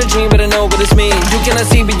 I'm in a dream but I know what it's mean. You cannot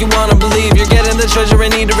see but you wanna believe. You're getting the treasure I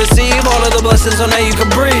need to receive. All of the blessings so now you can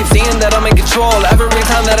breathe. Seeing that I'm in control every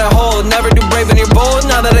time that I hold. Never do brave when you're bold.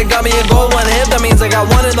 Now that I got me a goal, one hit, that means I got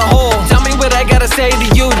one in the hole. Tell me what I gotta say to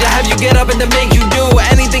you to have you get up and to make you do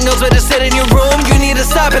anything else but to sit in your room. You need to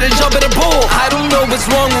stop it and jump in the pool. I don't know what's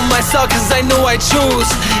wrong with myself cause I know I choose.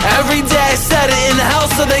 Every day I set it in the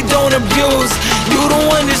house so they don't abuse. You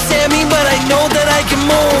don't understand me, but I know that I can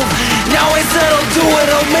move. Now I said I'll do it,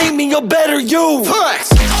 I'll make me a better you. Flex.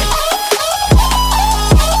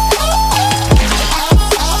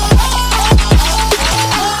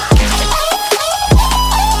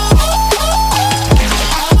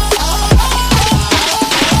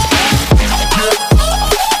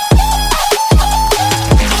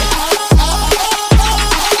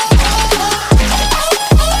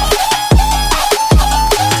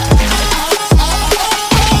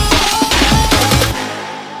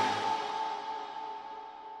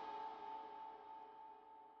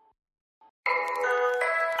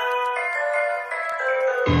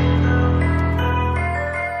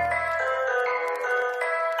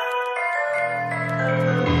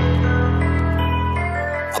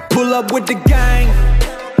 Pull up with the gang.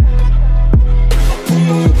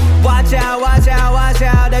 Watch out, watch out, watch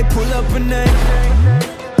out. They pull up and they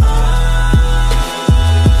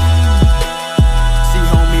see,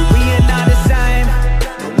 homie, we ain't not the same.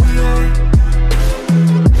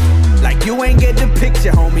 Like you ain't get the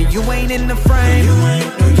picture, homie. You ain't in the frame. No, you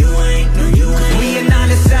ain't, no, you ain't, no, you ain't. We ain't not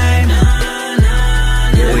the same.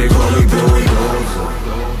 Yeah, they call me bulldozer,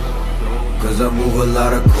 cause I move a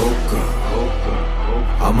lot of coca.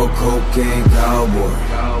 I'm a cocaine cowboy.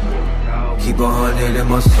 Keep 100 in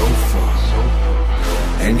my sofa.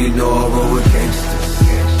 And you know I roll with gangsters.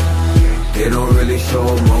 They don't really show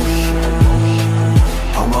emotion.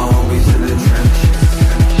 All my homies in the trenches.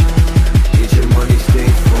 Get your money, stay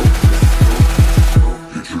focused.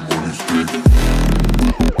 Get your money, stay focused.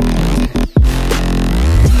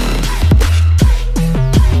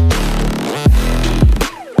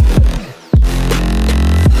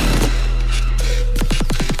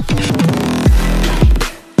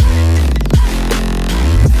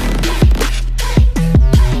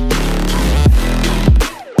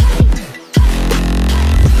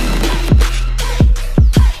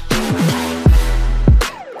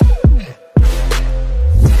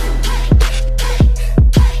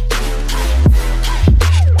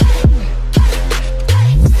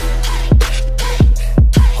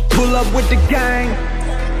 With the gang.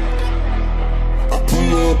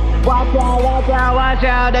 Watch out, watch out, watch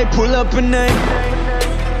out. They pull up and they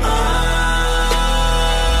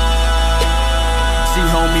see,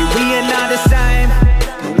 homie, we ain't not the same.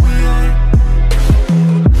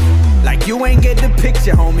 Like you ain't get the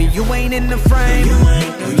picture, homie. You ain't in the frame. No, you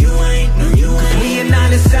ain't, no, you ain't, no, you ain't. We ain't not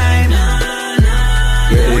the same.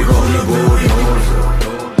 Yeah, they call me bulldozer,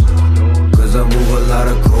 cause I move a lot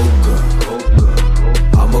of coca.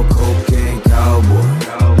 I'm a cocaine cowboy.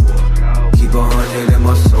 Keep 100 in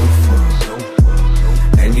my sofa.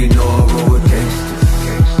 And you know I roll with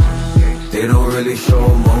gangsters. They don't really show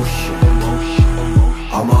emotion.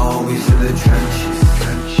 All my homies in the trenches.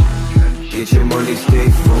 Get your money, stay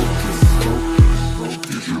focused.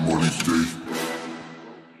 Get your money, stay focused.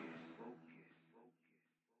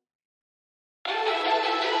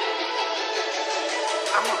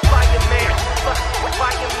 I'm a fireman,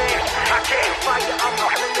 I can't fight.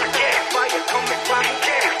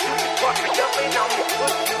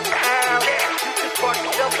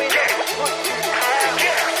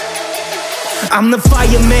 I'm the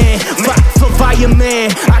fireman, for fireman.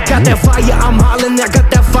 I got that fire, I'm hollering, I got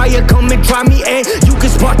that fire. Come and try me, and you can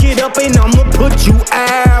spark it up and I'ma put you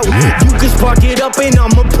out. You can spark it up and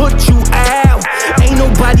I'ma put you out. Ain't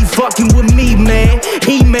nobody fucking with me, man.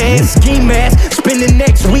 He man, ski mask, spending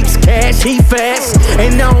next week's cash, he fast.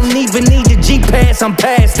 And I don't even need the G-Pass, I'm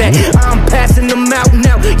past that. I'm passing them out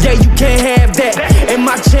now, yeah, you can't have that. And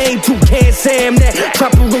my chain too, can't say I'm that.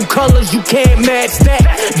 Tropical colors, you can't match that.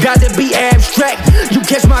 Gotta be abstract. You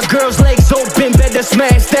catch my girl's legs open, better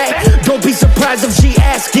smash that. Don't be surprised if she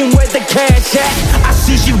asking where the cash at. I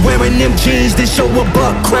see she wearing them jeans that show a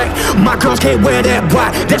butt crack. My girls can't wear that,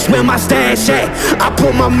 why? That's where my stash at. I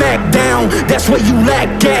put my Mac down, that's where you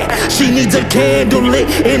lack at. She needs a candle lit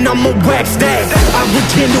and I'ma wax that. I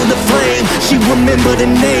rekindle the flame, she remember the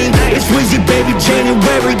name. It's Weezy, baby,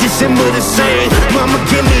 January, December the same. Mama,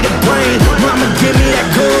 give me the plane, mama, give me that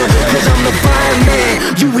gun, cause I'm the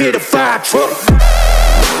fireman, you hear the fire truck.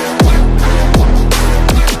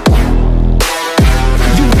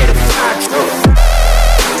 You hear the fire truck.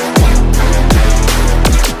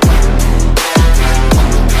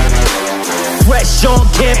 Fresh on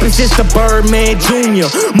campus, it's the Birdman Jr.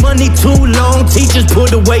 Money too long, teachers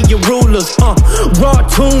put away your rulers. Raw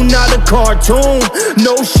tune, not a cartoon.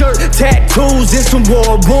 No shirt, tattoos, and some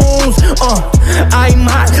war wounds. I'm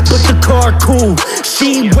hot, but the car cool.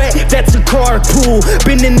 She wet, that's a carpool.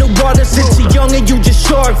 Been in the water since you're young and you just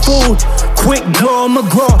shark food. Quick draw,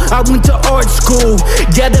 McGraw, I went to art school.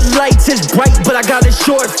 Yeah, the lights is bright, but I got a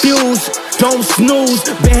short fuse. Don't snooze,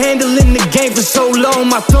 been handling the game for so long,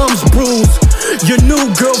 my thumb's bruised. Your new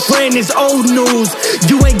girlfriend is old news.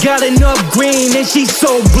 You ain't got enough green and she's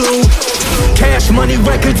so blue. Cash money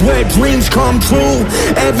records where dreams come true.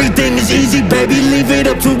 Everything is easy, baby, leave it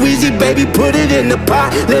up to Weezy, baby. Put it in the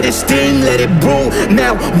pot, let it steam, let it brew.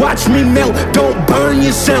 Now watch me melt, don't burn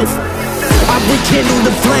yourself. I rekindle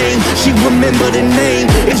the flame, she remember the name.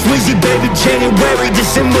 It's Weezy, baby, January,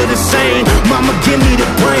 December the same. Mama, give me the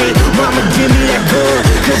brain, mama, give me that gun,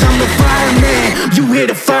 cause I'm the fireman, you hear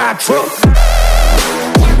the fire truck.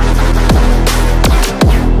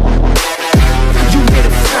 You hear the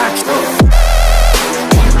fire truck.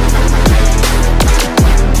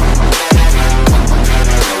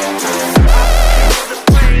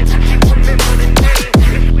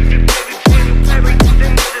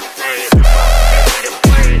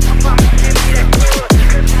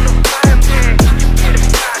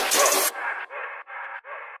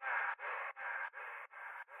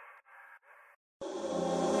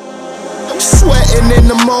 Sweating in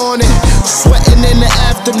the morning, sweating in the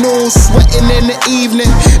afternoon, sweating in the evening.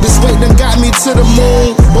 This weight done got me to the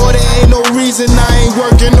moon. Boy, there ain't no reason I ain't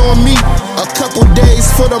working on me. A couple days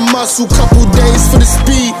for the muscle, couple days for the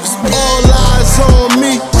speed. All eyes on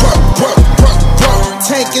me. Work, work, work, work.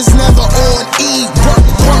 Tank is never on E. Work,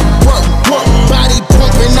 work, work, work. Body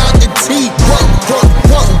pumping out the teeth. Work, work,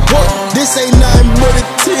 work, work. This ain't nothing but a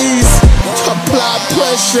tease. Apply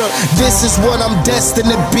pressure, this is what I'm destined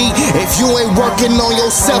to be. If you ain't working on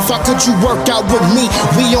yourself, how could you work out with me?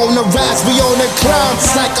 We on the rise, we on the climb,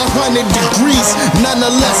 it's like 100 degrees.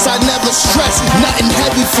 Nonetheless, I never stress, nothing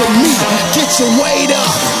heavy for me. Get your weight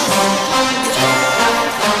up.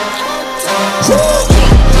 Woo!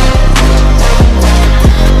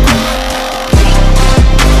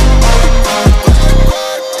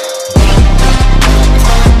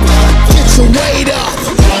 Get your weight up.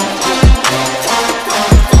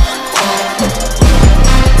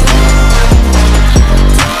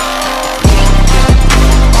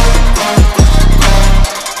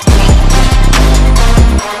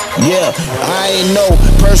 Yeah, I ain't no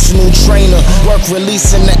personal trainer, work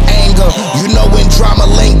releasing the anger. You know when drama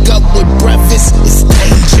link up with BREVIS, it's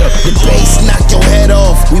danger. The bass knock your head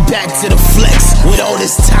off, we back to the flex. With all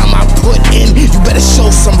this time I put in, you better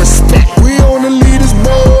show some respect. We on the leaders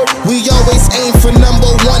board, we always aim for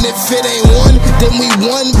number one. If it ain't one, then we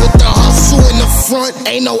won with the hustle in the front.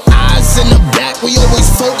 Ain't no eyes in the back, we always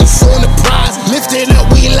focus on the prize. Lift it up,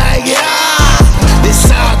 we like, yeah, this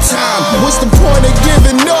our time. What's the point of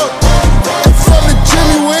giving up? In front of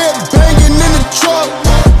Jimmy, we're banging in the truck.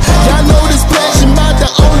 Y'all know this passion about the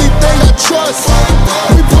only thing I trust.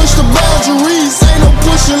 We push the boundaries, ain't no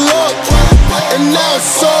pushing luck. And now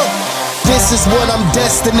it's up. This is what I'm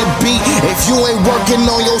destined to be. If you ain't working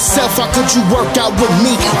on yourself, how could you work out with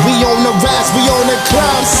me? We on the rise, we on the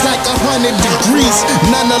climb, it's like 100 degrees.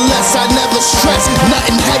 Nonetheless, I never stress,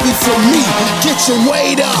 nothing heavy for me. Get your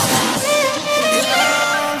weight up.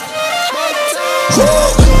 Woo!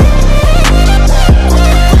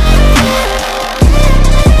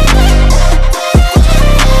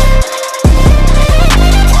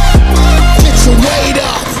 Get your weight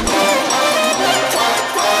up.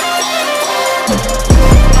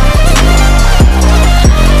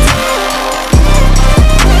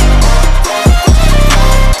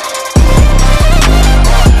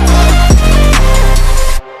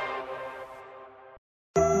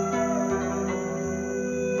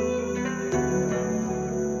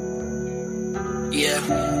 Yeah,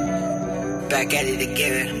 back at it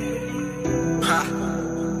again.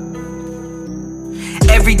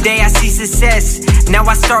 Every day I see success. Now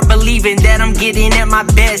I start believing that I'm getting at my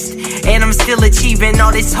best, and I'm still achieving.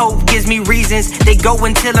 All this hope gives me reasons. They go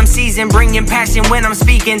until I'm seasoned, bringing passion when I'm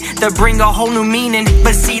speaking. They bring a whole new meaning.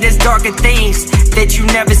 But see, there's darker things that you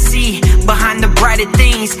never see. Behind the brighter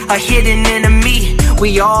things, a hidden enemy.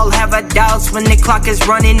 We all have our doubts when the clock is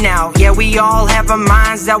running out. Yeah, we all have our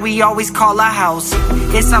minds that we always call our house.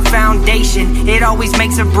 It's our foundation. It always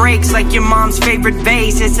makes or breaks, like your mom's favorite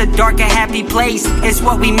vase. It's a dark and happy place. It's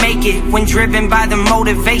what we make it when driven by the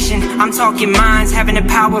motivation. I'm talking minds having the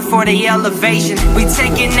power for the elevation. We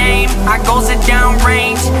taking aim, our goals are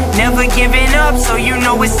downrange. Never giving up, so you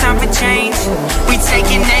know it's time for change. We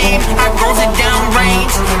taking aim, our goals are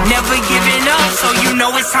downrange. Never giving up, so you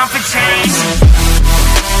know it's time for change.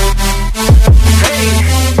 Hey,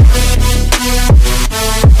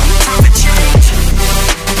 time for change.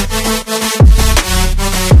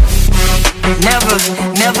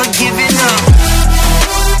 Never giving up.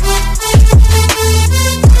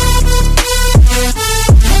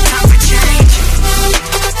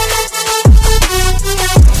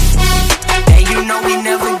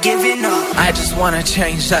 I just wanna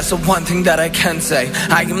change, that's the one thing that I can say.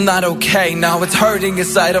 I am not okay, now it's hurting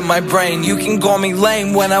inside of my brain. You can call me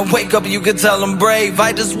lame, when I wake up you can tell I'm brave.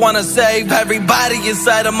 I just wanna save everybody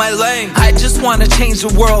inside of my lane. I just wanna change the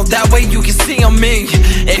world, that way you can see on me.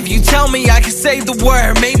 If you tell me I can say the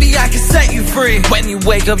word, maybe I can set you free. When you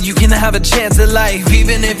wake up you can have a chance at life.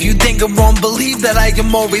 Even if you think I'm wrong, believe that I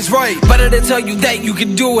am always right. Better to tell you that you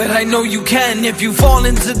can do it, I know you can. If you fall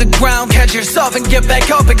into the ground, catch yourself and get back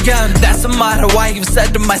up again. That's the motto I have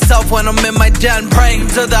said to myself when I'm in my den, praying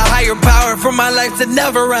to the higher power for my life to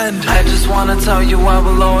never end. I just wanna tell you I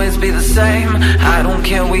will always be the same. I don't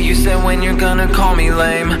care what you say when you're gonna call me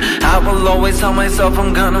lame. I will always tell myself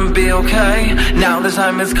I'm gonna be okay. Now the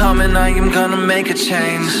time is coming, I am gonna make a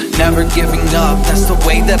change. Never giving up, that's the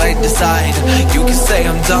way that I decide. You can say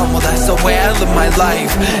I'm done, well that's the way I live my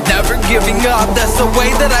life. Never giving up, that's the way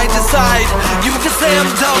that I decide. You can say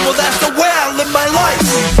I'm done, well that's the way I live my life.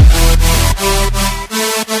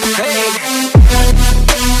 Hey,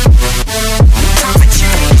 time for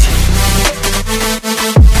change.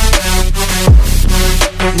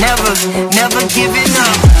 Never giving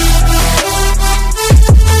up.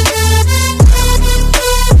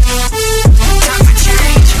 Time for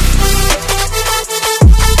change.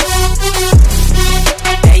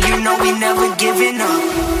 And you know we never giving up.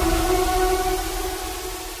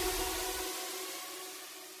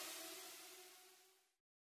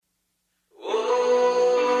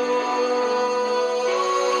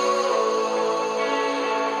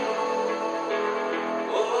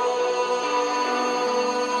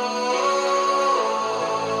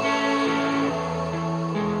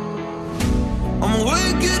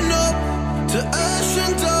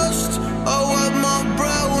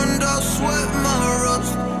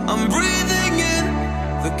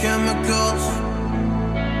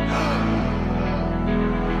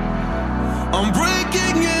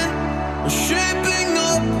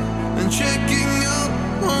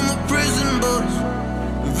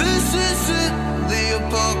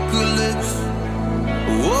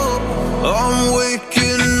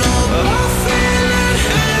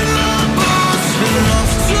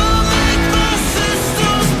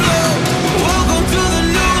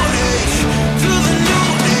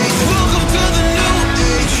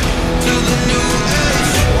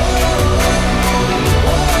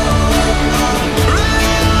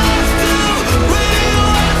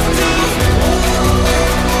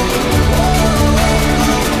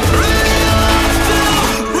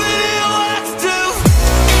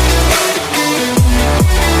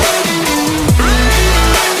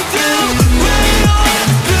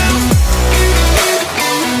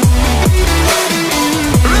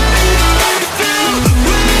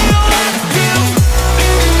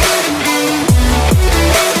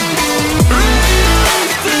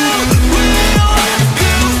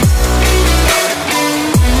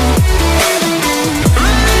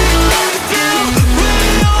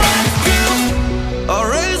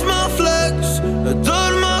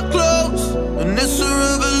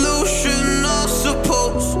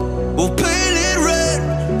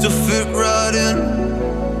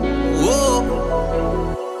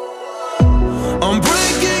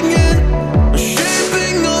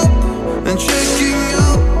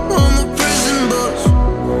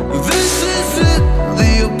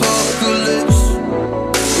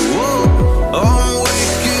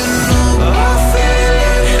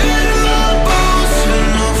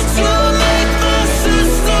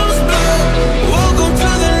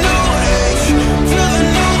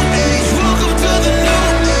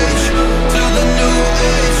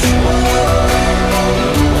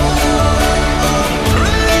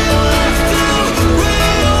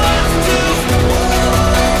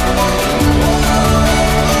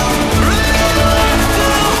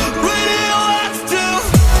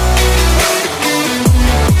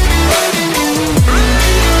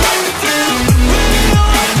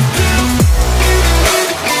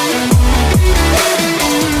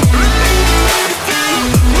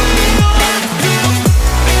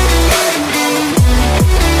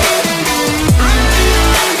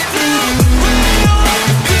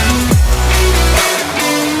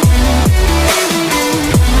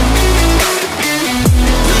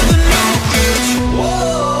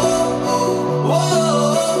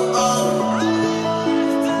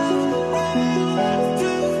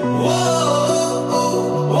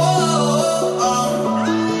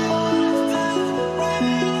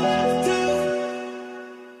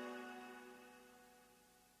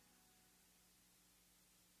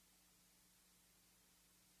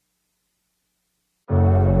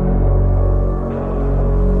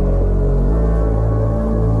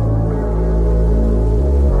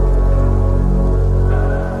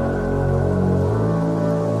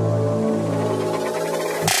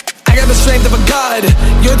 God,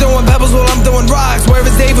 you're throwing pebbles while I'm throwing rocks. Where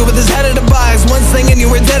is David with his head in the box? One thing and you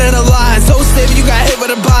were dead in a lie. So stiff you got hit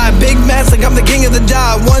with a vibe. Big mess like I'm the king of the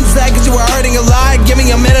job. 1 second you were hurting a lot. Give me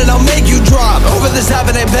a minute, I'll make you drop. Over this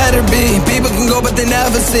happen, it better be. People can go but they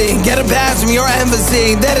never see. Get a pass from your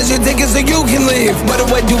embassy. That is your ticket so you can leave. What do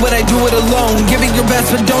I do when I do it alone? Give it your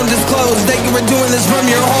best but don't disclose that you were doing this from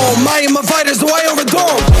your home. I am a fighter so I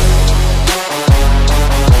overthrow.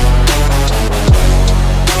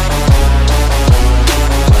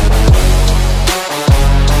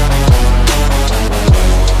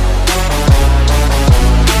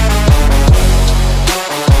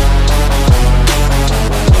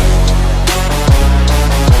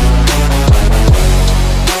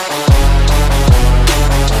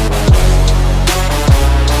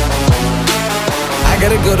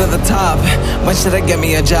 Gotta go to the top. When should I get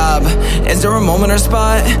me a job? Is there a moment or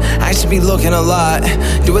spot? I should be looking a lot.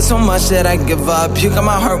 Do it so much that I give up. Puke on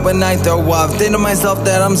my heart when I throw up. Think to myself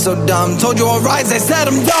that I'm so dumb. Told you I'll rise, I said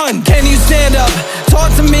I'm done. Can you stand up? Talk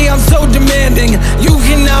to me, I'm so demanding. You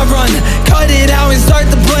cannot run. Cut it out and start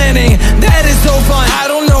the planning. That is so fun. I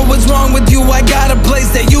don't know what's wrong with you. I got a place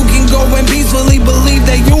that you can go and peacefully believe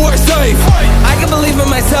that you are safe. I can believe in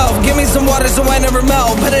myself. Give me some water so I never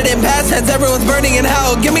melt. Put it in past tense, everyone's burning in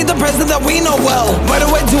hell. Give me the present that we know well. Why do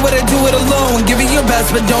I do it? I do it alone. Give it your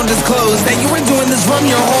best but don't disclose that you were doing this from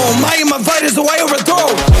your home. I am a fighter so I overthrow.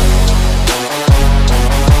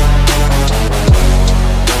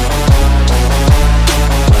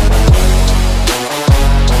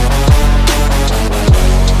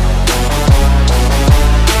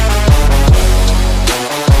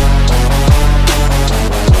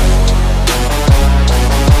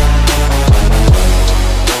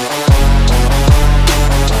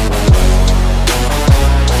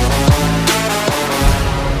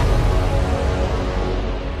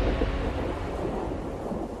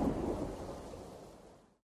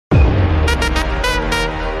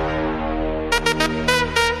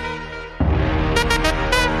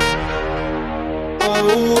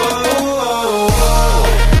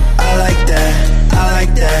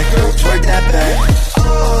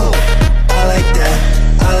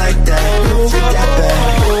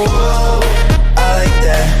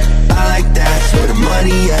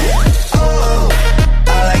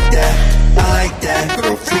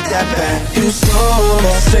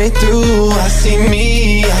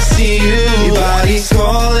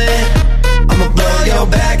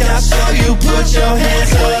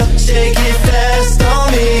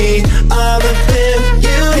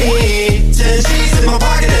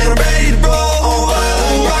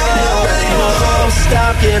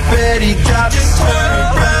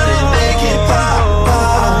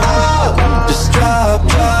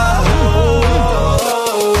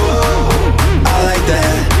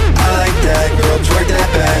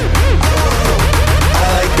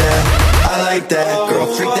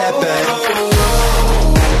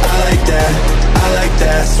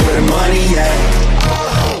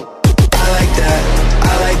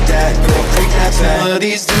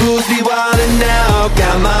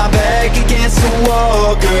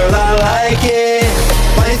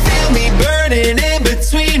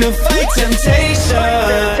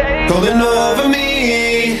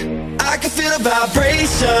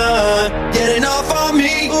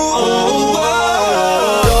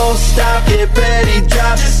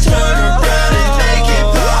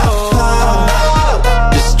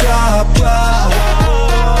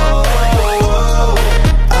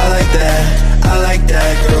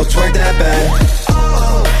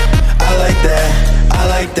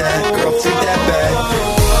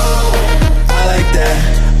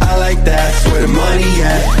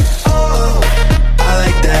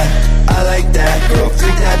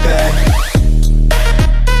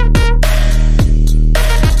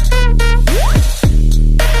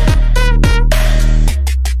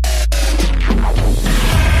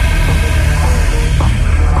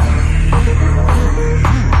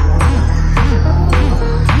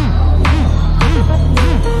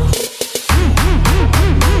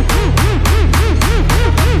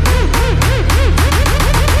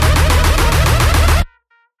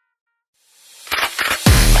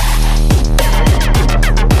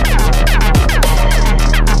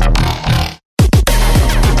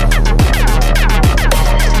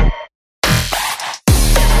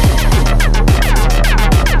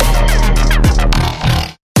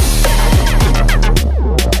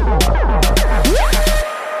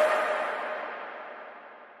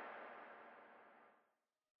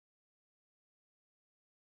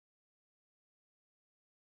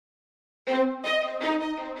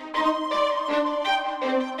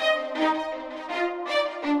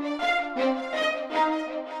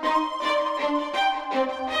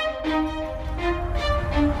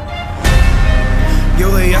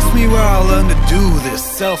 this,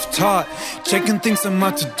 self-taught, checking things on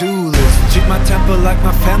my to-do list. Treat my temper like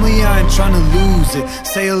my family, I ain't trying to lose it.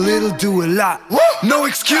 Say a little, do a lot, no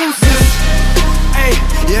excuses. Hey,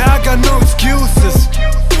 yeah, I got no excuses.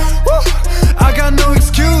 I got no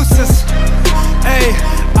excuses. Hey,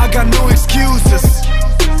 I got no excuses.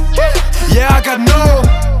 Yeah, I got no.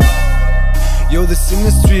 Yo, this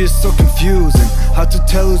industry is so confusing. Hard to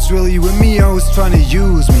tell who's really with me or who's trying to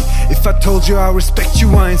use me. If I told you I respect you,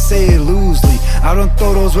 I ain't say it loosely. I don't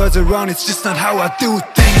throw those words around, it's just not how I do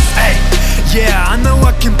things. Hey, yeah, I know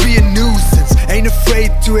I can be a nuisance. Ain't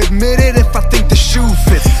afraid to admit it if I think the shoe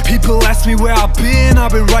fits. People ask me where I've been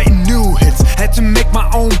writing new hits. Had to make my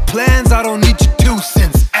own plans, I don't need your 2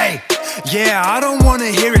 cents. Hey, yeah, I don't wanna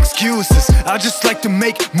hear excuses. I just like to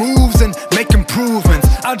make moves and make improvements.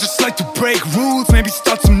 I just like to break rules, maybe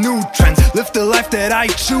start some new trends. Live the life that I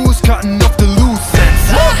choose, cutting off the loose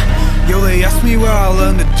ends. Yo, they ask me where I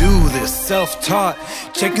learned to do this. Self-taught,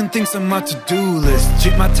 checking things on my to-do list.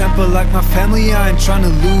 Treat my temper like my family, I ain't trying to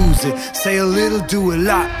lose it. Say a little, do a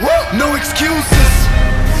lot, no excuses.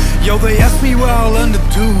 Yo, they ask me where I learned to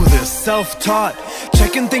do this. Self-taught,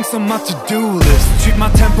 checking things on my to-do list. Treat my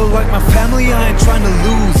temper like my family, I ain't trying to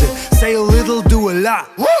lose it. Say a little, do a lot,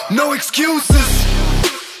 no excuses.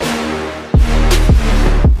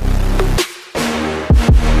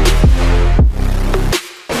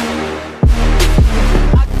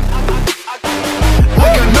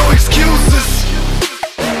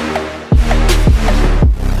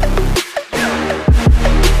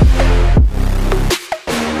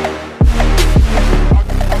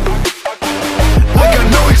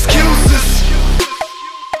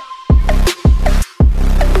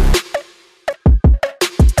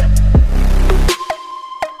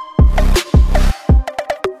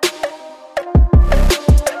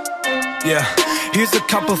 Yeah, here's a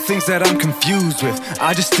couple things that I'm confused with.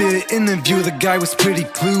 I just did an interview, the guy was pretty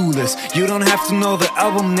clueless. You don't have to know the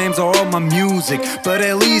album names or all my music, but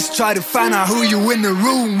at least try to find out who you in the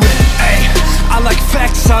room with. Ay, I like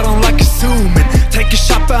facts, I don't like assuming. Take a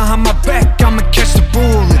shot behind my back, I'ma catch the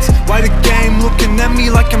bullets. Why the game looking at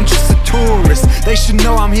me like I'm just a tourist? They should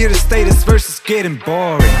know I'm here to stay, this verse is getting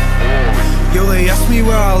boring. Yo, they ask me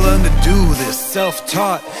where I learned to do this.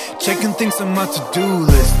 Self-taught, checking things on my to-do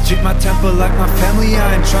list. Treat my temper like my family,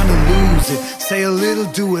 I ain't trying to lose it. Say a little,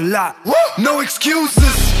 do a lot, no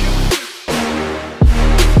excuses.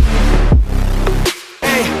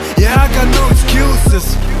 Hey, yeah, I got no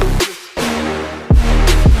excuses.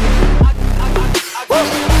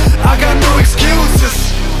 I got no excuses.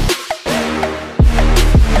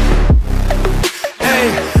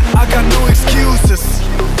 Hey, I got no excuses.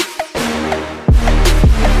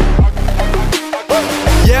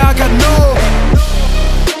 Yeah, I got no.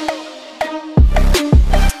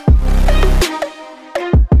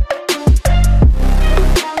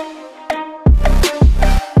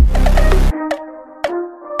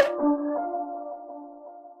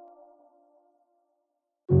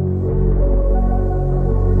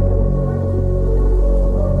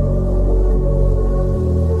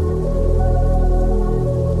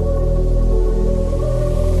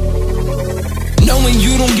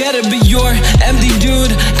 But you're empty,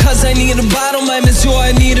 dude. Cause I need a bottle, might miss you,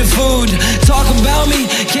 I needed food. Talk about me,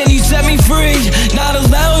 can you set me free? Not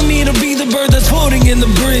allowing me to be the bird that's floating in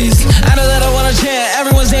the breeze. I know that I wanna chant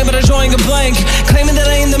everyone's name, but I'm drawing a blank. Claiming that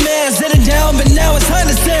I ain't the man, set it down, but now it's time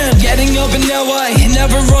to stand. Getting up and now I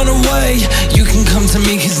never run away. You can come to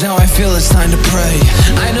me, cause now I feel it's time to pray.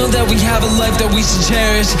 I know that we have a life that we should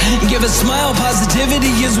cherish. Give a smile,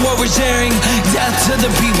 positivity is what we're sharing. Death to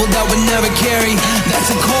the people that would never carry.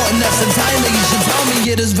 That's a call and that's the time that you should tell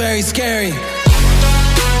me it is very scary.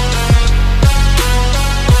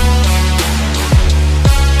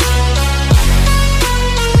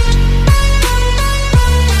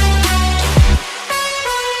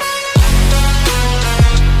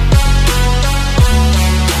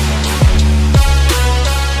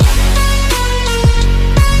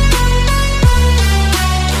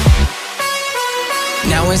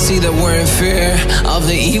 I see that we're in fear of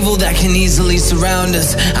the evil that can easily surround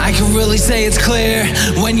us. I can really say it's clear.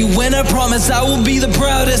 When you win, I promise I will be the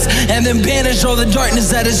proudest, and then banish all the darkness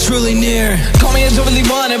that is truly near. Call me as overly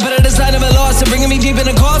wanted, but I decided I lost it. Bringing me deep in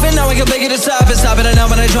a coffin, now I can beg it to stop it. Stop it, I know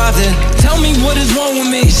when I dropped it. Tell me what is wrong with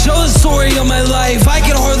me, show the story of my life. I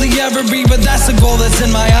can hardly ever breathe, but that's the goal that's in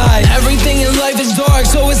my eye. Everything in life is dark,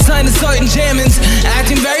 so it's time to start enchantments.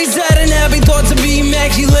 Acting very sad and happy, thought to be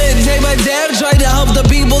immaculate. Day by day I try to help the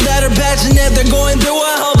people that are passionate. They're going through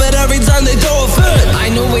a hell, but every time they throw a fit.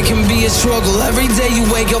 I know it can be a struggle. Every day you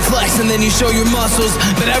wake up flex and then you show your muscles,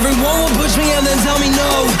 but everyone will push me and then tell me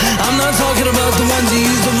no. I'm not talking about the ones who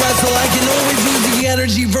use to wrestle. I can always use the the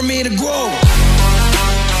energy for me to grow.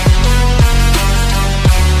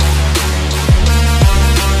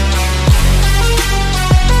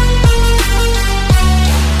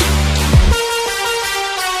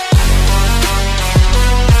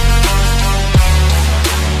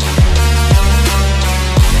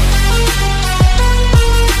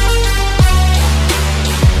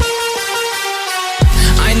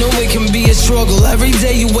 Struggle. Every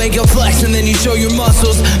day you wake up flex and then you show your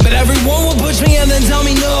muscles, but everyone will push me and then tell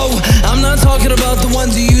me no. I'm not talking about the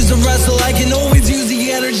ones who use to wrestle. I can always use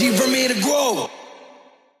the energy for me to grow.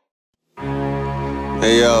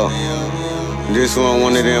 Hey yo, this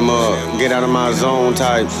one of them get out of my zone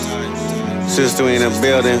types. Sister in the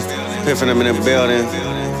building, Piffen in the building,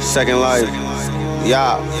 second life,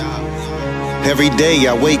 yeah. Every day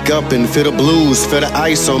I wake up and feel the blues, feel the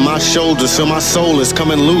ice on my shoulders, feel my soul is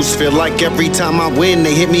coming loose. Feel like every time I win,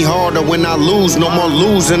 they hit me harder when I lose. No more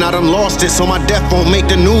losing, I done lost it, so my death won't make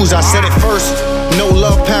the news. I said it first. No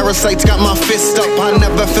love parasites got my fist up. I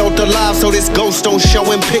never felt alive, so this ghost don't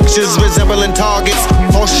show in pictures resembling targets.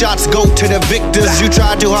 All shots go to the victors. You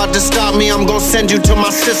try too hard to stop me, I'm gonna send you to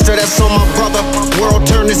my sister. That's on my brother. World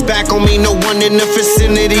turned its back on me, no one in the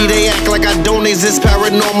vicinity. They act like I don't exist,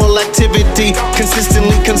 paranormal activity.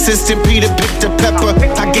 Consistently consistent, Peter picked the pepper.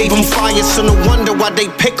 I gave them fire, so no wonder why they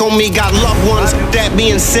pick on me. Got loved ones, that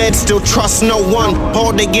being said, still trust no one.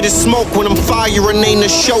 All they get is smoke when I'm firing, ain't a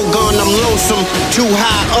Shogun. I'm lonesome. Too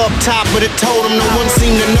high up top, but it told them no one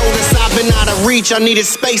seemed to notice. I've been out of reach, I needed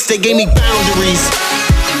space, they gave me boundaries.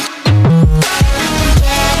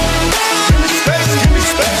 Give me space,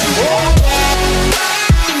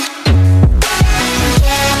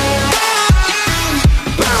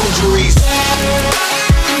 boundaries.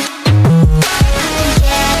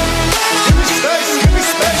 Give me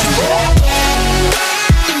space,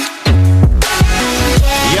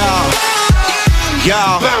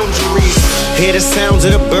 yeah, boundaries. Hear the sounds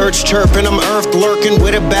of the birds chirping, I'm earth lurking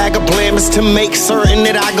with a bag of blammers to make certain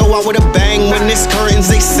that I go out with a bang. When this curtains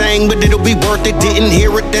they sang, but it'll be worth it. Didn't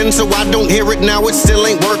hear it then, so I don't hear it now, it still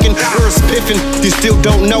ain't working. Where's Piffen? You still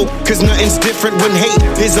don't know, cause nothing's different when hate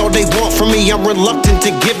is all they want from me. I'm reluctant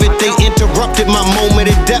to give it, they interrupted my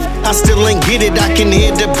moment of death. I still ain't get it, I can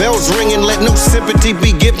hear the bells ringing, let no sympathy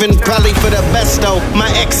be given. Probably for the best though, my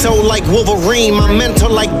exo like Wolverine, my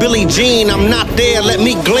mentor like Billie Jean. I'm not there, let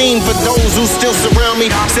me glean for those who still surround me.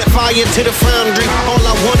 Set fire to the foundry. All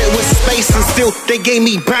I wanted was space, and still they gave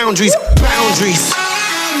me boundaries. Boundaries.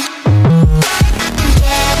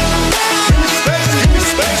 Give me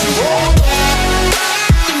space, boundaries.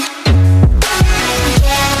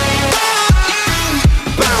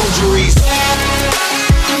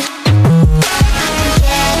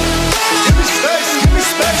 Give me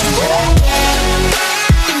space,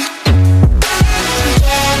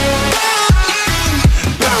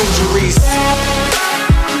 boundaries.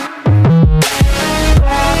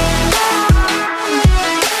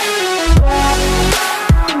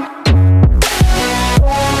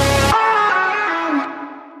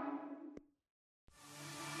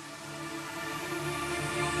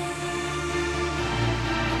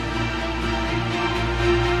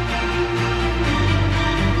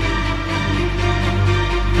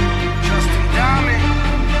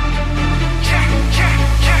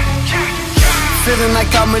 Feeling like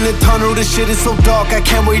I'm in a tunnel, this shit is so dark, I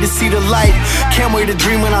can't wait to see the light. Can't wait to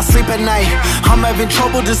dream when I sleep at night. I'm having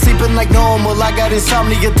trouble just sleeping like normal. I got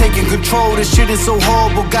insomnia taking control, this shit is so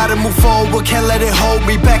horrible. Gotta move forward, can't let it hold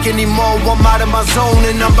me back anymore. I'm out of my zone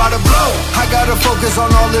and I'm about to blow. I gotta focus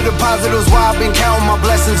on all of the positives, why I've been counting my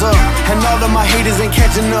blessings up. And all of my haters ain't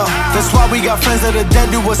catching up. That's why we got friends that are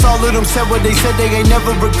dead to us. All of them said what they said, they ain't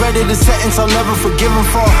never regretted a sentence I'll never forgive them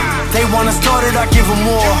for. They wanna start it, I give them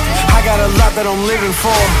more. I got a lot that I'm living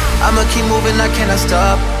for. I'ma keep moving, I cannot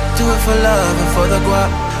stop. Do it for love and for the guap.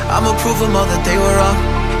 I'ma prove them all that they were wrong.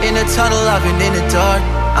 In the tunnel, I've been in the dark.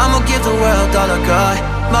 I'ma give the world all I got.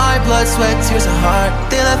 My blood, sweat, tears and heart.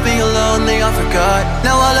 They left me alone, they all forgot.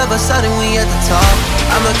 Now all of a sudden we at the top.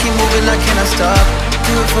 I'ma keep moving, I cannot stop.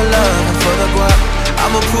 Do it for love and for the guap.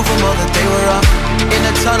 I'ma prove them all that they were wrong. In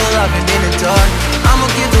the tunnel, I've been in the dark. I'ma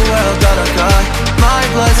give the world all I got. My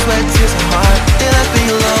blood, sweat, tears and heart. They left me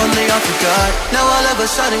alone, they all forgot. Now all of a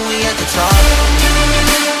sudden we at the top.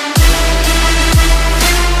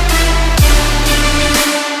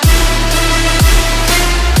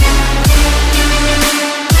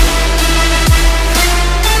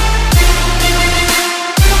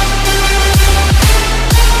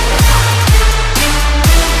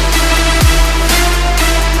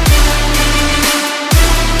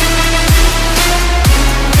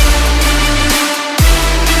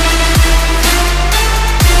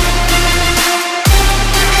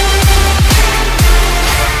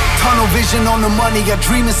 vision on the money, I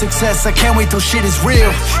dream of success. I can't wait till shit is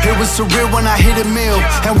real. It was surreal when I hit a mill,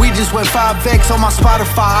 and we just went 5X on my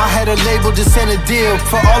Spotify. I had a label, just sent a deal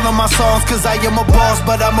for all of my songs, cause I am a boss,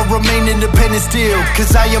 but I'ma remain independent still.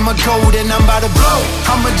 Cause I am a gold and I'm about to blow.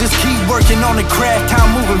 I'ma just keep working on the craft,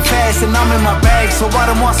 time moving fast and I'm in my bag. So I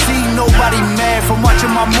don't want to see nobody mad from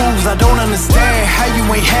watching my moves. I don't understand how you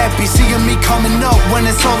ain't happy seeing me coming up when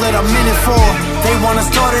it's all that I'm in it for. They wanna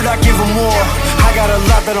start it, I give them more. I got a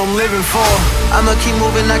lot that I'm living for. I'ma keep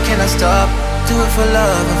moving, I cannot stop. Do it for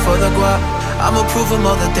love and for the guap. I'ma prove them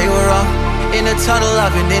all that they were wrong. In the tunnel,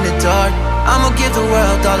 I've been in the dark. I'ma give the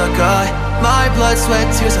world all I got. My blood, sweat,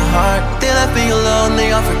 tears and heart. They left me alone,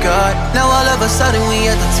 they all forgot. Now all of a sudden we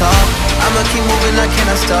at the top. I'ma keep moving, I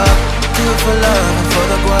cannot stop. Do it for love and for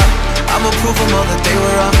the guap. I'ma prove them all that they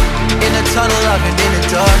were wrong. In the tunnel, I've been in the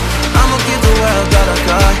dark. I'ma give the world all I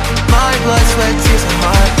got. My blood, sweat, tears and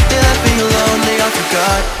heart. They left me alone, they all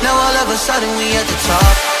forgot. Now all of a sudden we at the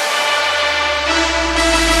top.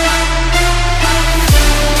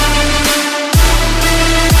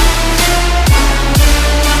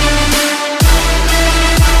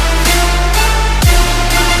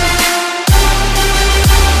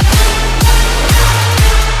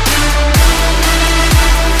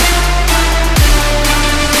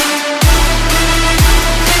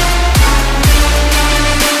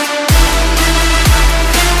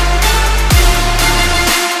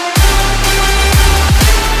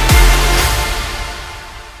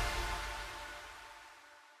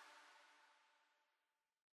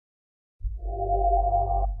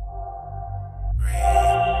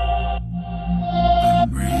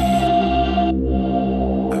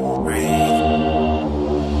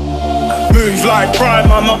 Like Prime,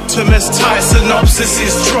 I'm Optimus, tight synopsis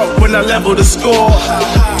is dropped when I level the score.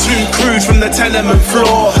 Too crude from the tenement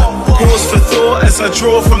floor. Pause for thought as I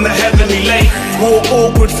draw from the heavenly lake. More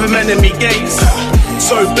awkward from enemy gates.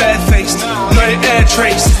 So barefaced, no air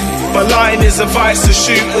trace. My line is a vice to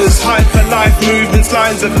shooters. Hyper life movements,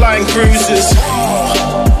 lines of line cruisers.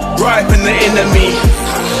 Ripen the enemy.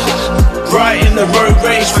 Right in the road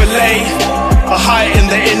rage fillet. A height in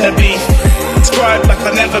the inner beef. Scribe like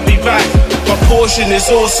I'll never be back. My portion is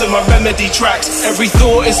awesome, my remedy tracks. Every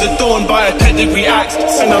thought is adorned by a pedigree act.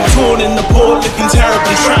 And I'm torn in the port, looking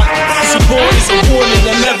terribly trapped. The support is a warning,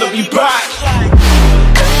 I'll never be back.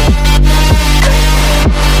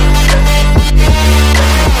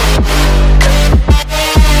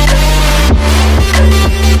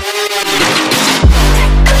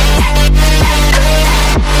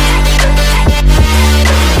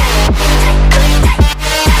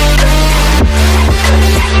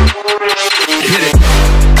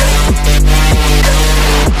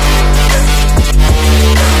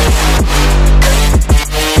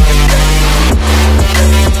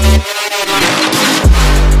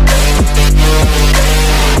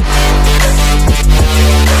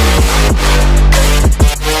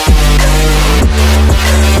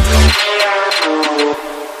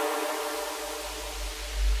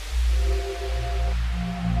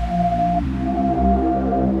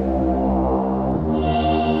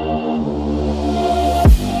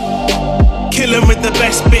 Killing with the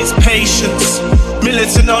best bits, patience.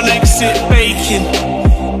 Militant on exit, baking.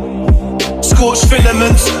 Scorched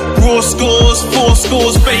filaments, raw scores, 4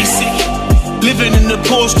 scores basic. Living in the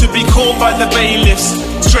Porsche to be caught by the bailiffs.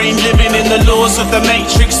 Strange living in the laws of the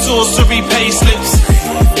matrix, sorcery payslips.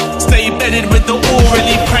 Stay bedded with the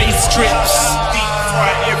orally praised strips. Deep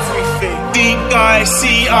fry everything. Deep guy,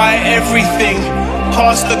 CI everything.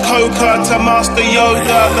 Past the coca to Master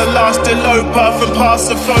Yoda, the last eloper from past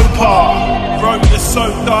the faux pas. Road is so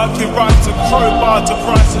dark, it rides a crowbar to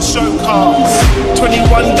price of show cars. 21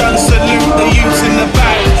 gun salute, the youths in the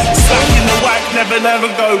back. Stuck in the whack, never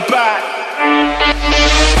go back.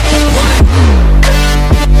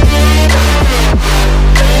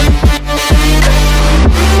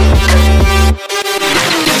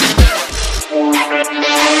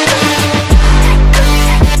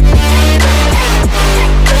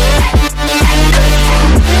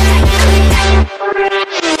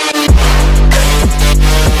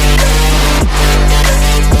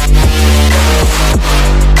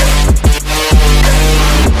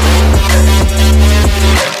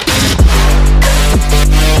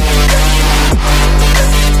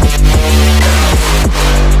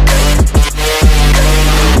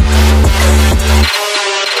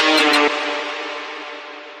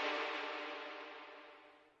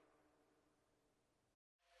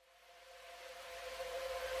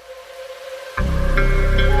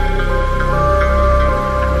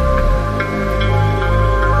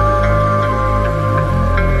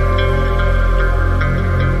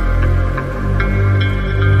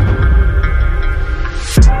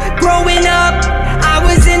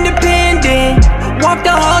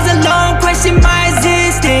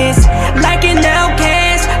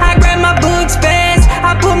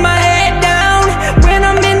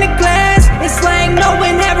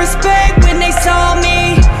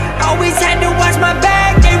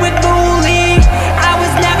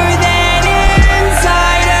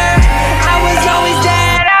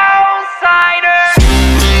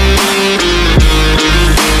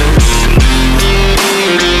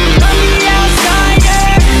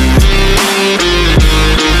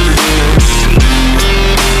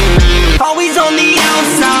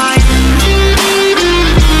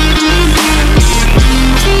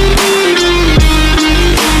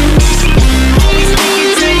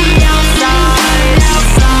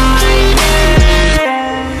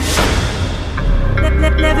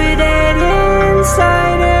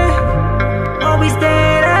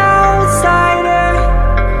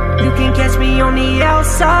 can catch me on the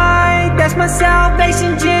outside. That's my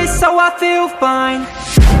salvation, just so I feel fine.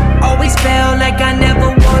 Always felt like I never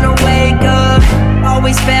wanna wake up.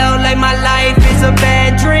 Always felt like my life is a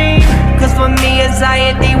bad dream. Cause for me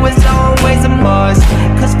anxiety was always a must.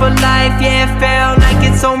 Cause for life, yeah, it felt like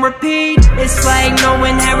it's on repeat. It's like no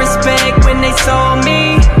one had respect when they saw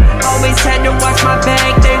me. Always had to watch my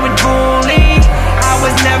back, they would bully. I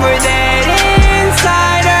was never that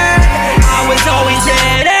insider, I was always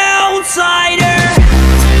that outsider.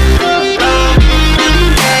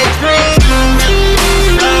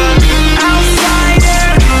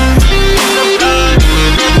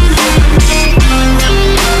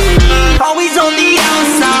 Always on the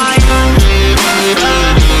outside.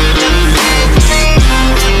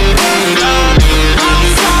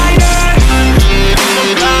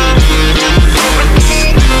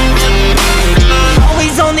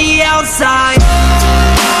 Always on the outside.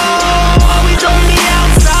 Always on the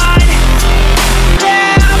outside.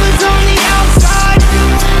 Yeah, I was on the outside.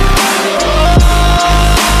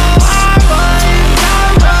 I was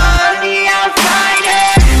the outsider.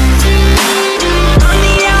 I'm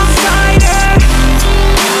the outsider.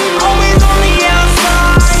 Always on the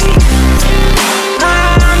outside.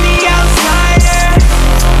 I'm the outsider.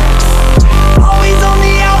 Always on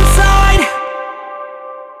the outside.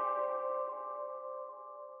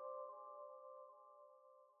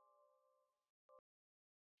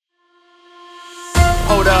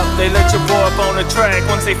 Hold up, they let your boy up on the track.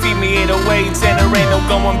 Once they feed me 808s and there ain't no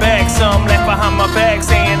going back. Some left behind my back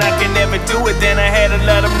saying I can never do it. Then I had to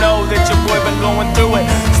let them know that your boy been going through it.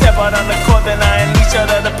 Step out on the court, then I unleash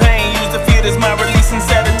out of the pain. Use the field as my release and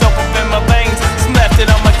set it dope up in my veins. Slapped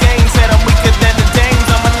it on my game, said I'm weaker than the Danes.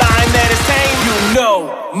 I'm a lion that is tame. You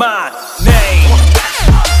know my name.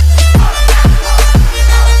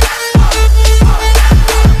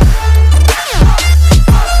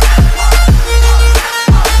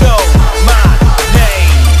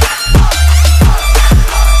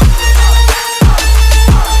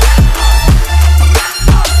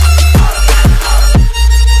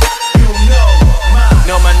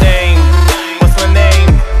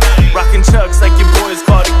 Chucks like your boys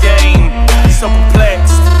call the game. So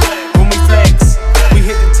perplexed when we flex. We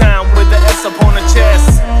hit the town with the S up on the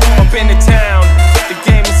chest. Up in the town, the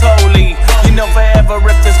game is holy. You know forever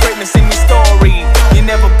if there's greatness in your story. You're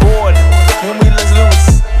never bored when we let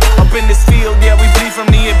loose. Up in this field, yeah, we bleed from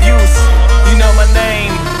the abuse. You know my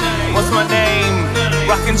name, what's my name?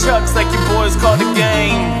 Rockin' chucks like your boys call the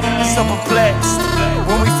game. So perplexed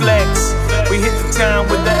when we flex. We hit the town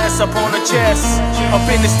with the S up on the chest. Up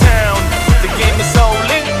in this town, the game is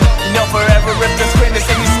holy. You know forever if there's greatness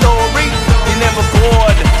in your story. You're never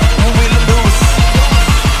bored when we loose.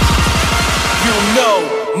 You know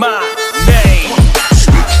my name.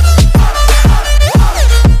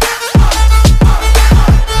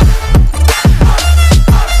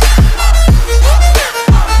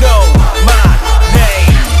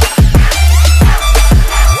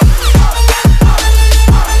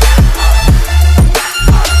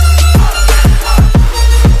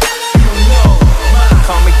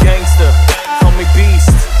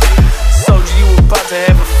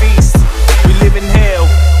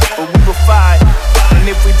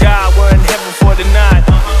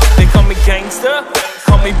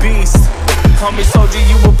 Call me soldier,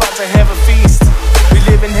 you about to have a feast. We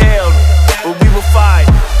live in hell, but we will fight.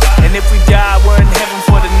 And if we die, we're in heaven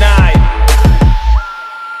for the night.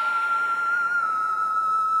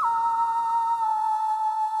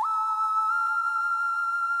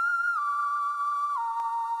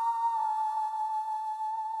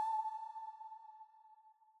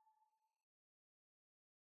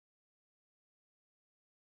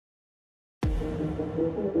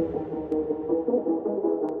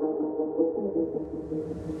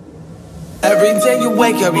 Every day you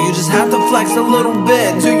wake up, you just have to flex a little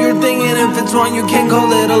bit. Do your thing, and if it's wrong, you can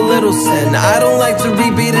call it a little sin. I don't like to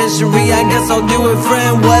repeat history, I guess I'll do it,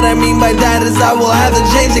 friend. What I mean by that is I will have to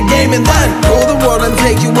change the game and then rule the world and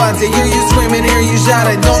take you out. To hear you screaming, hear you shout.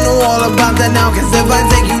 I don't know all about that now, cause if I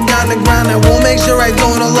take you down the ground, I will make sure I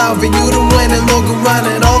don't allow for you to win and look around.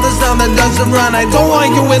 And all the sound that does around, I don't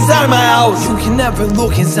want you inside my house. You can never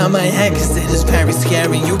look inside my head, cause it is very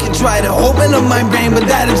scary. You can try to open up my brain, but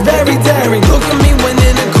that is very daring. Look at me when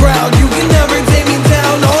in a crowd, you can never take me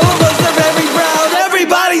down. All of us are very proud,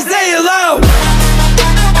 everybody say it loud.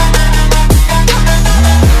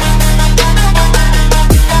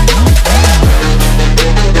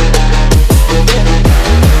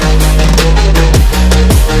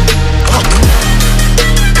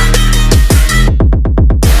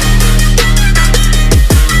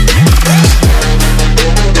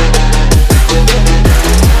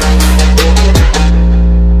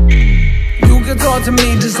 want to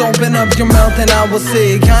me, just open up your mouth and I will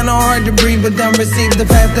see. Kinda hard to breathe, but then receive the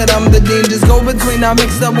fact that I'm the dean. Just go between, I'm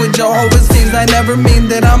mixed up with Jehovah's teams. I never mean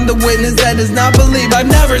that I'm the witness that does not believe I've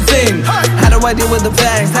never seen. How do I deal with the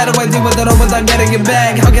facts? How do I deal with it all without getting it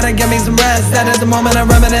back? How can I get me some rest? That is the moment I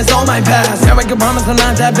reminisce on my past. Now I can promise I'm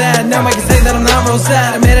not that bad. Now I can say that I'm not real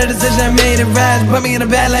sad. I made a decision, I made it rash. Put me in a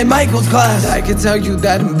bad like Michael's class. I can tell you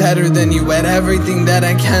that I'm better than you at everything that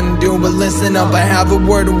I can do. But listen up, I have a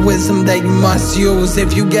word of wisdom that you must use.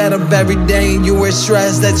 If you get up every day and you are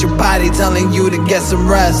stressed, that's your body telling you to get some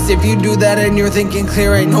rest. If you do that and you're thinking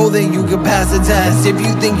clear, I know that you can pass the test. If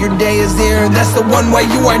you think your day is near, that's the one way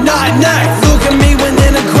you are not next. Look at me when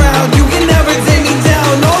in a crowd, you can never take me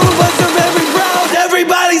down. All of us are very proud,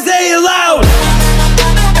 everybody say it loud.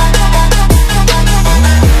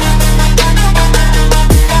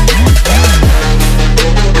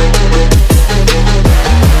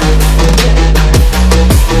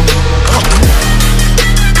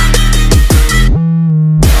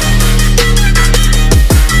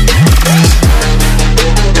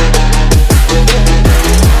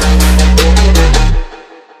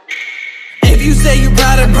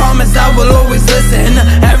 I will always listen.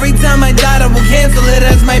 Every time I die, I will cancel it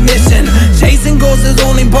as my mission. Chasing goals is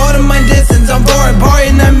only part of my distance. I'm far apart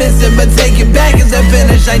and I miss it, but take it back as I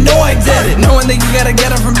finish. I know I did it. Knowing that you gotta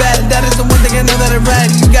get up from bed, that is the one thing I know that I read.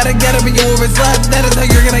 You gotta get up and you overslept. That is how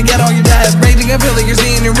you're gonna get all your debt. Raging, I feel like you're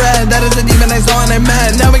seeing your red. That is the demon I saw and I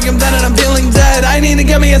met. Now I come down and I'm feeling dead. I need to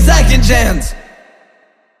give me a second chance.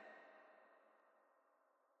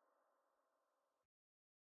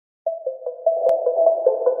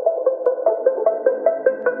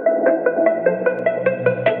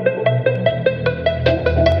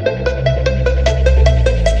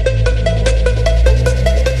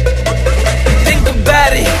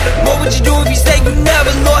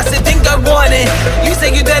 You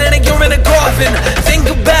say you're dead and you're in a coffin. Think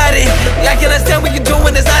about it. I can understand what you're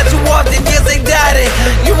doing, it's not too often. Yes, I doubt it.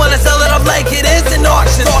 You wanna sell it off like it is an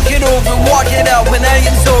auction. Talk it over, walk it out. When I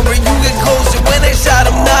am sober, you get closer. When I shot,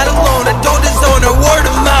 I'm not alone. I don't disown her, word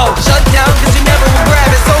of mouth. Shut down, cause you never will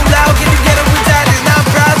grab it. So loud, can you get it with that? It's not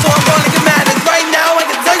proud, so I'm gonna get mad. It's right now, I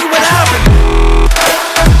can tell you what happened.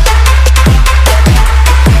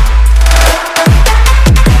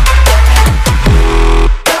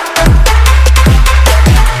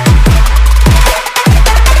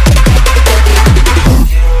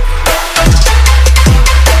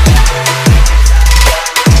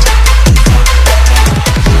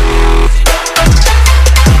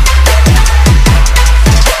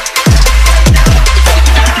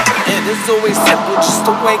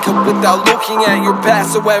 Without looking at your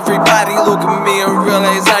past, so everybody look at me and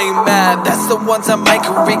realize I ain't mad. That's the one time I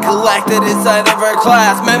can recollect it inside of our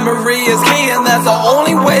class. Memory is key and that's the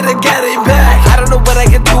only way to get it back. I don't know what I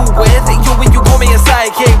can do with you when you call me a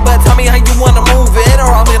sidekick, but tell me how you wanna move it or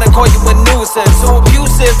I'm gonna call you a nuisance. So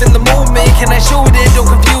abusive in the movement, can I shoot it? Don't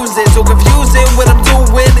confuse it. So confusing what I'm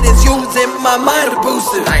doing is using my mind to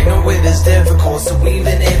boost it. I know it is difficult, so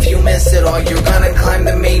even if you miss it all, you're gonna climb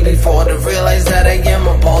the maybe fall to realize that I am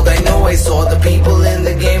appalled. I know I saw the people in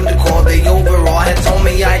the game to call the overall had told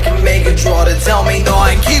me I can make a draw to tell me no,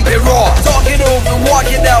 I keep it raw. Talk it over, walk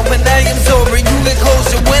it out. When I am sober, you get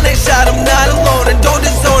closer. When I shot, I'm not alone. I don't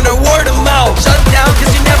disown her, word of mouth. Shut down,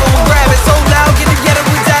 cause you never will grab it. So loud, can you get it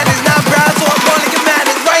with that? It's not proud, so I'm gonna get mad.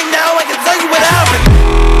 It's right now, I can tell you what happened.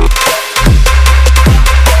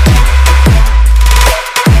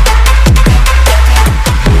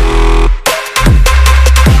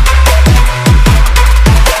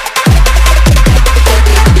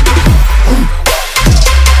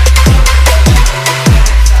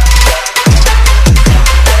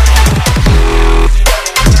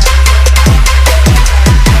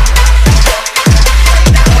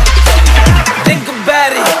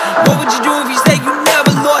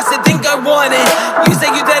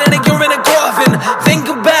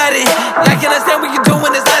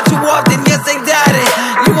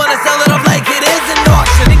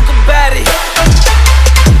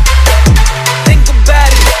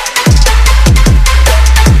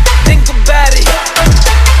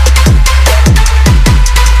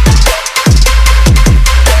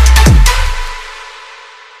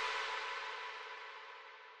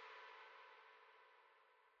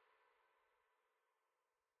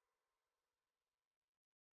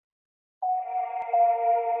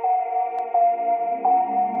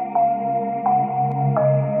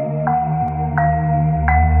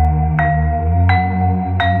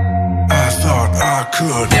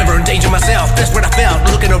 Never endanger myself, that's what I felt.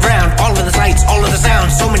 Looking around, all of the sights, all of the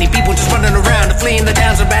sounds. So many people just running around, fleeing the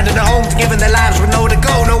towns, abandoning their homes, giving their lives with nowhere to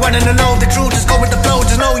go. No one in the know, the truth, just go with the flow.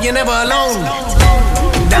 Just know you're never alone.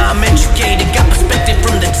 Now I'm educated, got perspective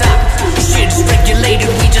from the top. Shit is regulated,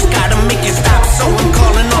 we just gotta make it stop. So I'm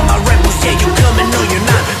calling all my rebels, yeah, you coming, no you're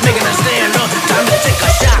not. Making a stand up, time to take a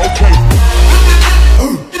shot. Okay.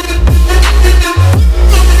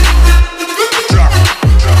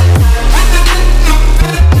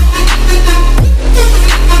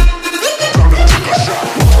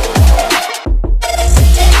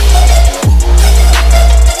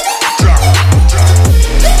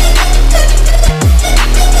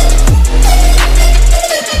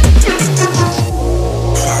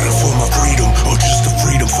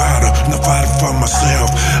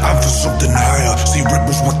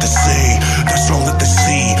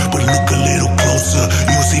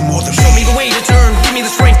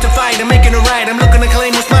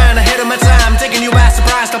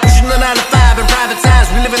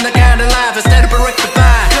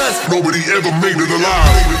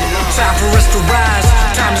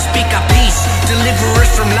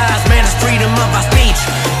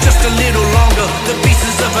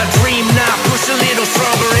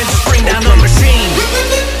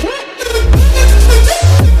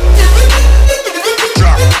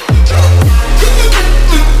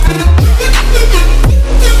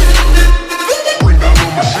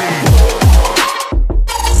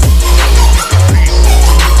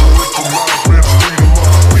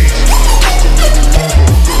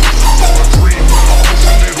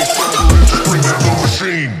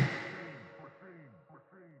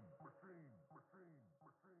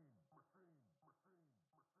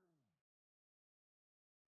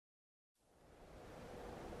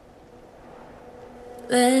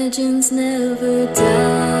 Legends never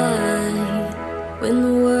die when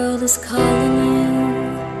the world is calling you.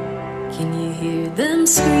 Can you hear them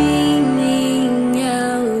screaming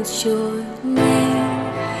out your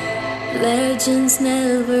name? Legends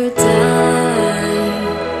never die,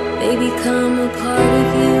 they become a part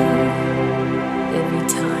of you. Every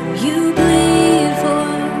time you bleed for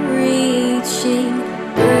reaching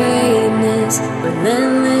greatness,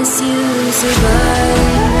 relentless you survive.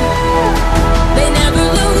 They never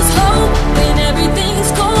lose hope when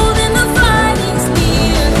everything's cold and the fighting's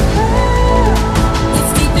near.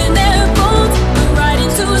 It's deep in their bones, but right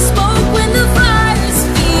into a smoke when the fire's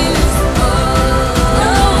fierce.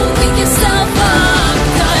 Oh, pick yourself up,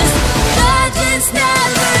 'cause legends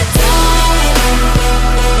never die.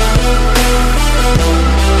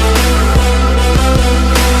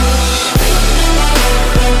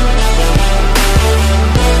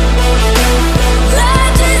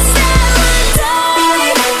 Legends never die.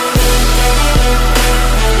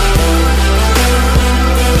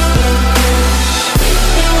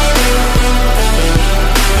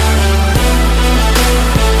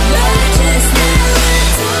 Legends never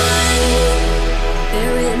die.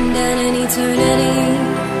 They're written down in eternity,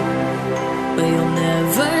 but you'll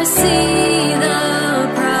never see the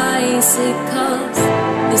price it costs.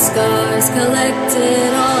 The scars collected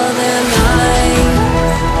all their lives.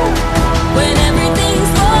 When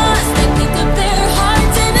everything's lost, they pick up their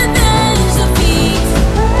hearts and avenge the beast.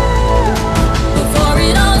 Before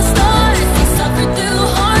it all starts, they suffered through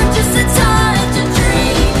harm just to touch a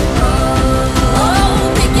dream. Oh,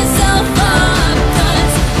 pick yourself up,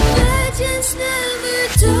 'cause legends never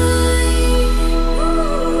die.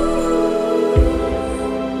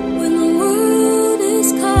 When the world is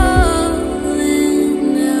calling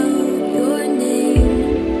out your name,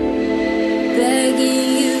 begging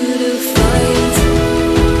you to fight.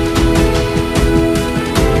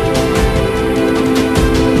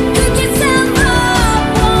 Pick yourself up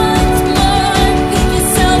once more, pick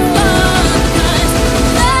yourself up, 'cause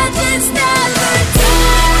legends never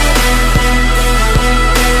die.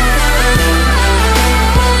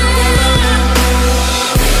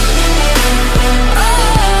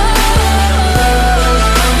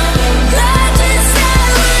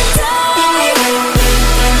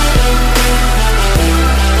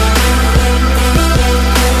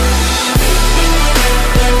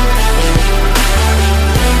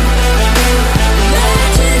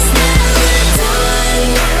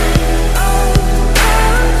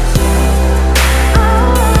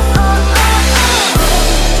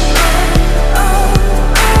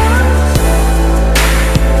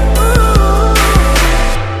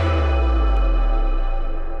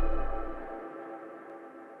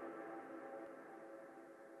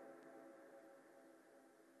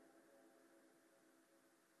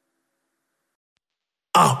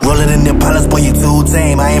 Rolling in the palace, boy, you too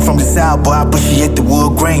tame. I ain't from the south, boy, I appreciate the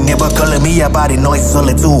wood grain. Never calling me about it, noise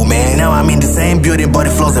solitude, man. Now I'm in the same building, but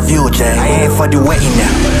it flows a fuel chain. I ain't for the waiting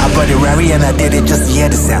now. I brought the Rari and I did it just to hear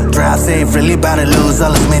the sound. Drive safe, really about to lose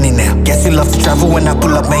all his money now. Guess you love to travel when I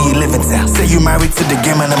pull up, man, you live in town. Say you married to the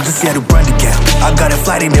game and I'm just here to burn the count. I got a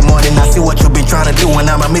flight in the morning, I see what you been trying to do and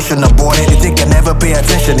I'm a mission aborted. You think I never pay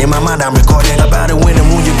attention, in my mind I'm recording. About to win the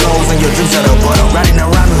moon, your goals and your dreams are the bottom. Riding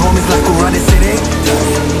around with homies like we run the city.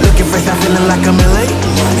 Looking fresh, I'm feeling like I'm in late.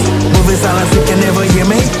 Moving silence, you can never hear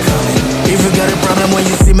me. If you got a problem when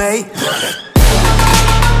you see me.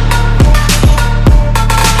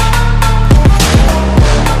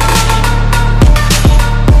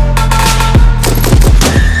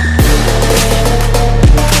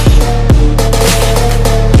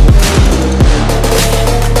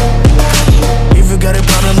 If you got a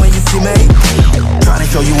problem when you see me. Trying to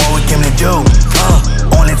show you what we came to do.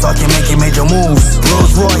 Only talking, making major moves.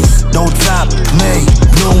 Rolls Royce, don't top me.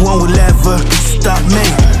 No one will ever stop me.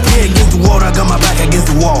 Yeah, against the wall, I got my back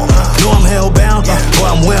against the wall. No, I'm hellbound, but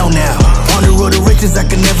I'm well now. On the road to riches, I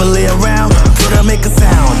can never lay around. Could I make a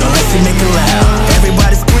sound, unless you make it loud.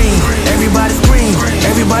 Everybody scream, everybody scream,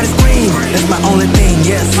 everybody scream. That's my only thing,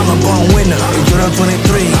 yes, I'm a born winner. Enjoy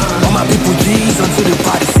 23, all my people G's until the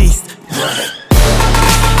party ceased.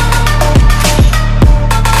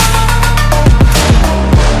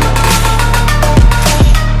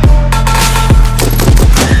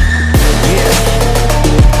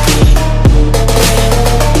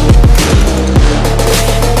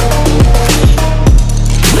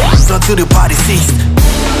 Until the party ceased.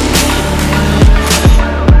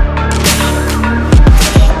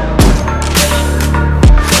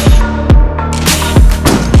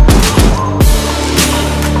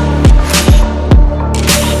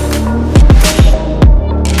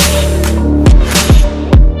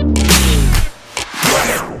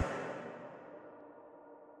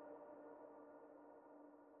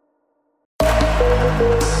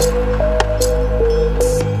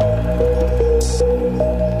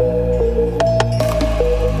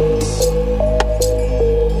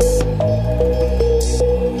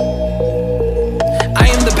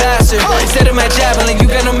 Instead of my javelin, you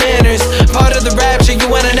got no manners. Part of the rapture, you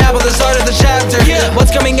want an apple, the start of the chapter.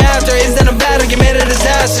 What's coming after isn't a battle, you made a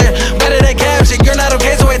disaster. What did I capture? You're not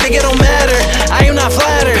okay, so I think it don't matter. I am not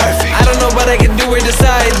flattered. I don't know what I can do or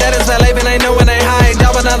decide. That is my life and I know when I hide.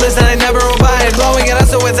 Doubt but not listen, I never abide. Blowing it up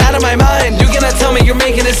so it's out of my mind. You cannot tell me you're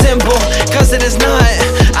making it simple, cause it is not.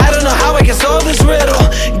 I don't know how I can solve this riddle.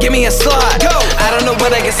 Give me a slot. I don't know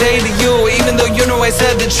what I can say to you, even though you know I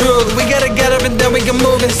said the truth. We gotta get up and then we can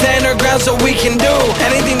move and stand our ground so we can do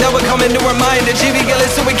anything that would come into our mind. Achieving it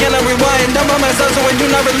so we cannot rewind. I'm by myself so I do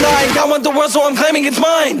not rely. I want the world so I'm claiming it's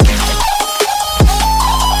mine.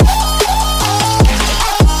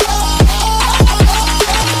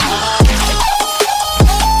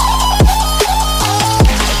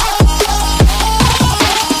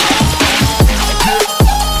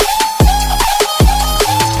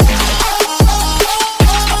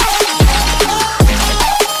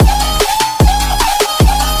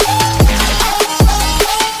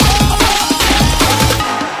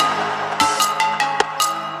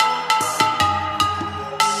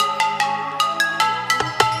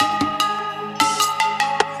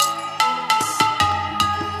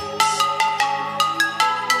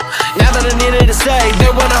 They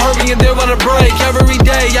wanna hurt me and they wanna break every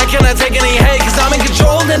day. I cannot take any hate cause I'm in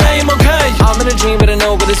control and I am okay. I'm in a dream but I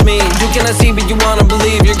know what it's mean. You cannot see but you wanna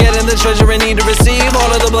believe. You're getting the treasure I need to receive. All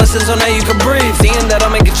of the blessings so now you can breathe. Seeing that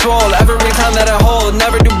I'm in control every time that I hold.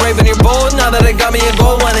 Never do brave and you're bold. Now that I got me a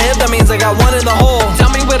goal, one hit, that means I got one in the hole. Tell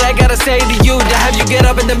me what I gotta say to you to have you get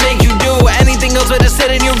up and to make you do anything else but to sit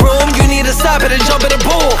in your room. You need to stop it and jump in the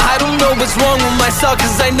pool. I don't know what's wrong with myself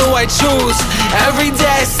cause I know I choose. Every day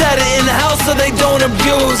I set it in the house so they don't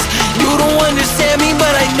abuse. You don't understand me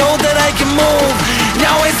but I know that I can move.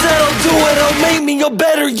 Now I said I'll do it, I'll make me a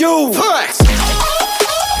better you. Facts.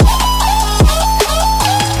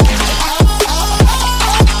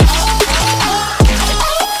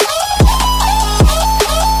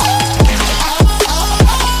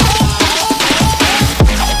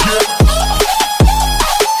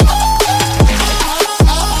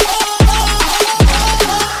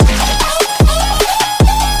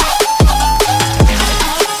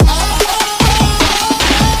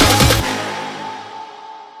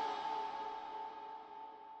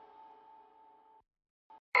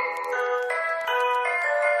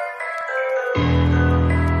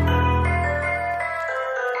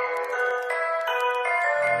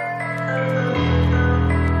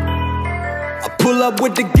 Pull up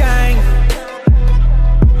with the gang.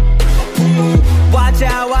 Watch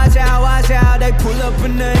out. they pull up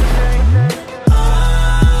and they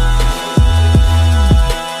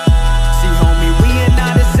see, homie, we ain't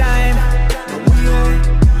not the same. No, we ain't.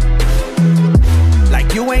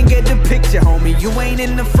 Like you ain't get the picture, homie, you ain't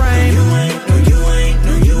in the frame. No, you ain't, no, you ain't,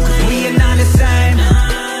 no, you ain't. We ain't not the same.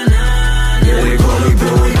 Yeah, they call me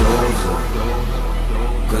Bulldozer,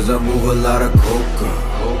 cause I move a lot of coca.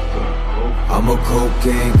 I'm a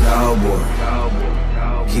cocaine cowboy,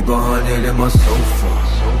 keep 100 in my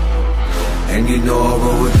sofa. And you know I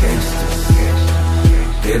roll with gangsters,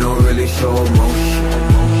 they don't really show emotion.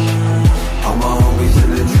 All my homies in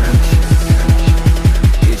the trenches,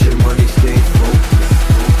 get your money, stay focused.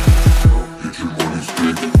 Get your money,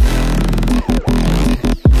 stay focused.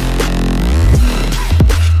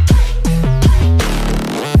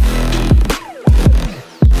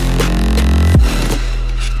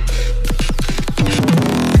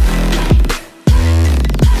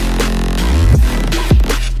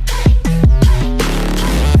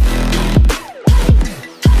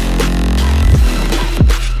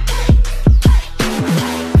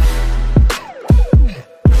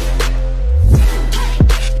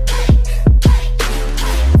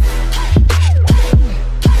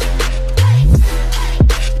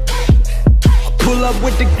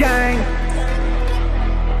 With the gang,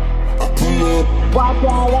 I pull up. Watch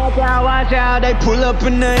out, watch out, watch out. They pull up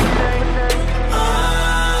and they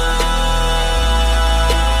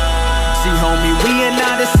see, homie, we ain't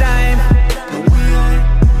not the same. No, we ain't.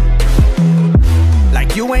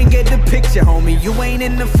 Like you ain't get the picture, homie, you ain't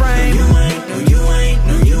in the frame. No, you ain't, no, you ain't,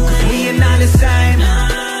 no, you ain't. We ain't not the same.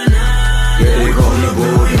 Yeah, they call me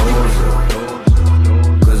Bulldozer,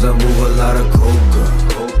 cause I move a lot of coca.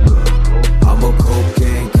 I'm a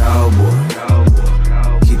cocaine cowboy,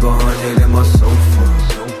 keep 100 in my sofa.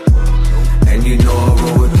 And you know I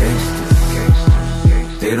roll with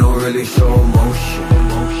gangsters, they don't really show emotion.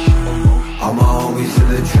 All my homies in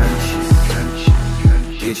the trenches,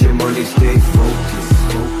 get your money, stay focused.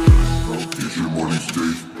 Get your money, stay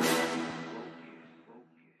focused.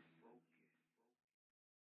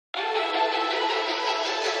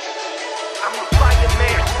 I'm a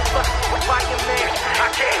fireman, fireman. I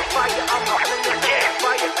can't fire, I'm all in the gas.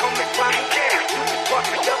 Fire coming from the gas. You can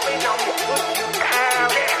spark it up and I'ma put you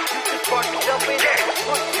out. You can spark it up and I'ma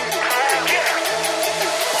put you out.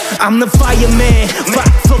 I'm the fireman,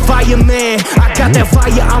 fight for fireman. I got that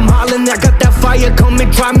fire, I'm hollering, I got that fire, come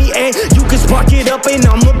and try me, and you can spark it up and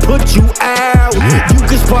I'ma put you out. You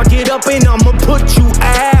can spark it up and I'ma put you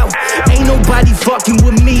out. Ain't nobody fucking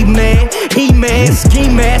with me, man. He man, ski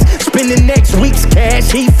mask, spending next week's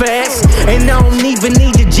cash, he fast. And I don't even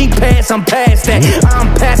need the G-Pass, I'm past that.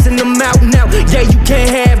 I'm passing them out now, yeah, you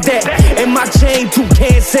can't have that. And my chain too,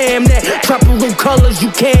 can't say I'm that. Tropical colors,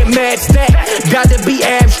 you can't match that. Gotta be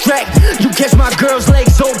abstract. You catch my girl's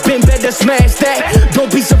legs open, better smash that.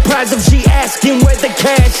 Don't be surprised if she asking where the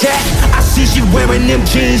cash at. I see she wearing them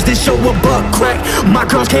jeans that show a butt crack. My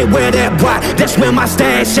girls can't wear that, why? That's where my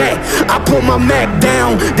stash at. I put my Mac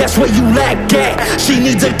down, that's where you lack at. She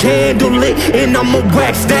needs a candle lit and I'ma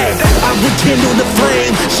wax that. I rekindle the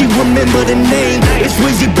flame, she remember the name. It's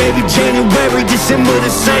Weezy, baby, January, December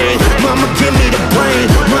the same. Mama, give me the plane,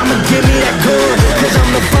 mama, give me that gun, cause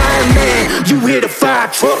I'm the fireman, you hear the fire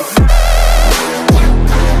truck.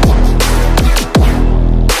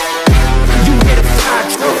 You hear the fire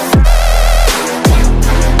truck.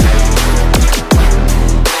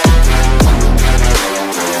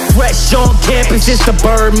 Fresh on campus, it's the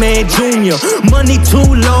Birdman Jr. Money too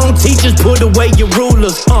long, teachers put away your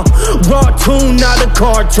rulers. Raw tune, not a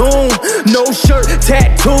cartoon. No shirt,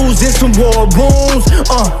 tattoos, and some war wounds.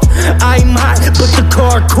 I'm hot, but the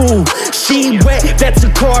car cool. She wet, that's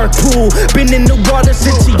a carpool. Been in the water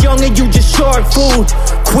since you're young and you just shark food.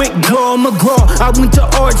 Quick draw, McGraw, I went to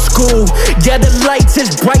art school. Yeah, the lights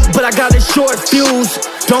is bright, but I got a short fuse.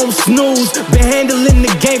 Don't snooze, been handling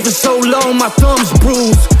the game for so long, my thumb's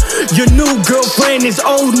bruised. Your new girlfriend is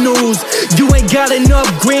old news. You ain't got enough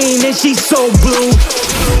green and she's so blue.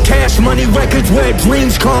 Cash Money Records where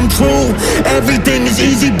dreams come true. Everything is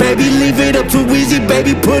easy, baby, leave it up to Easy,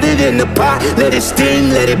 baby. Put it in the pot, let it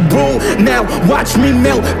steam, let it brew. Now watch me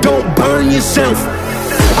melt, don't burn yourself.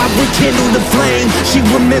 I rekindle the flame, she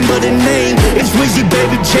remember the name. It's Weezy,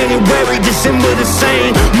 baby, January, December the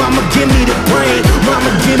same. Mama, give me the brain, mama,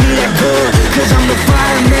 give me that gun, cause I'm the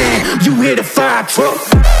fireman, you hear the fire truck.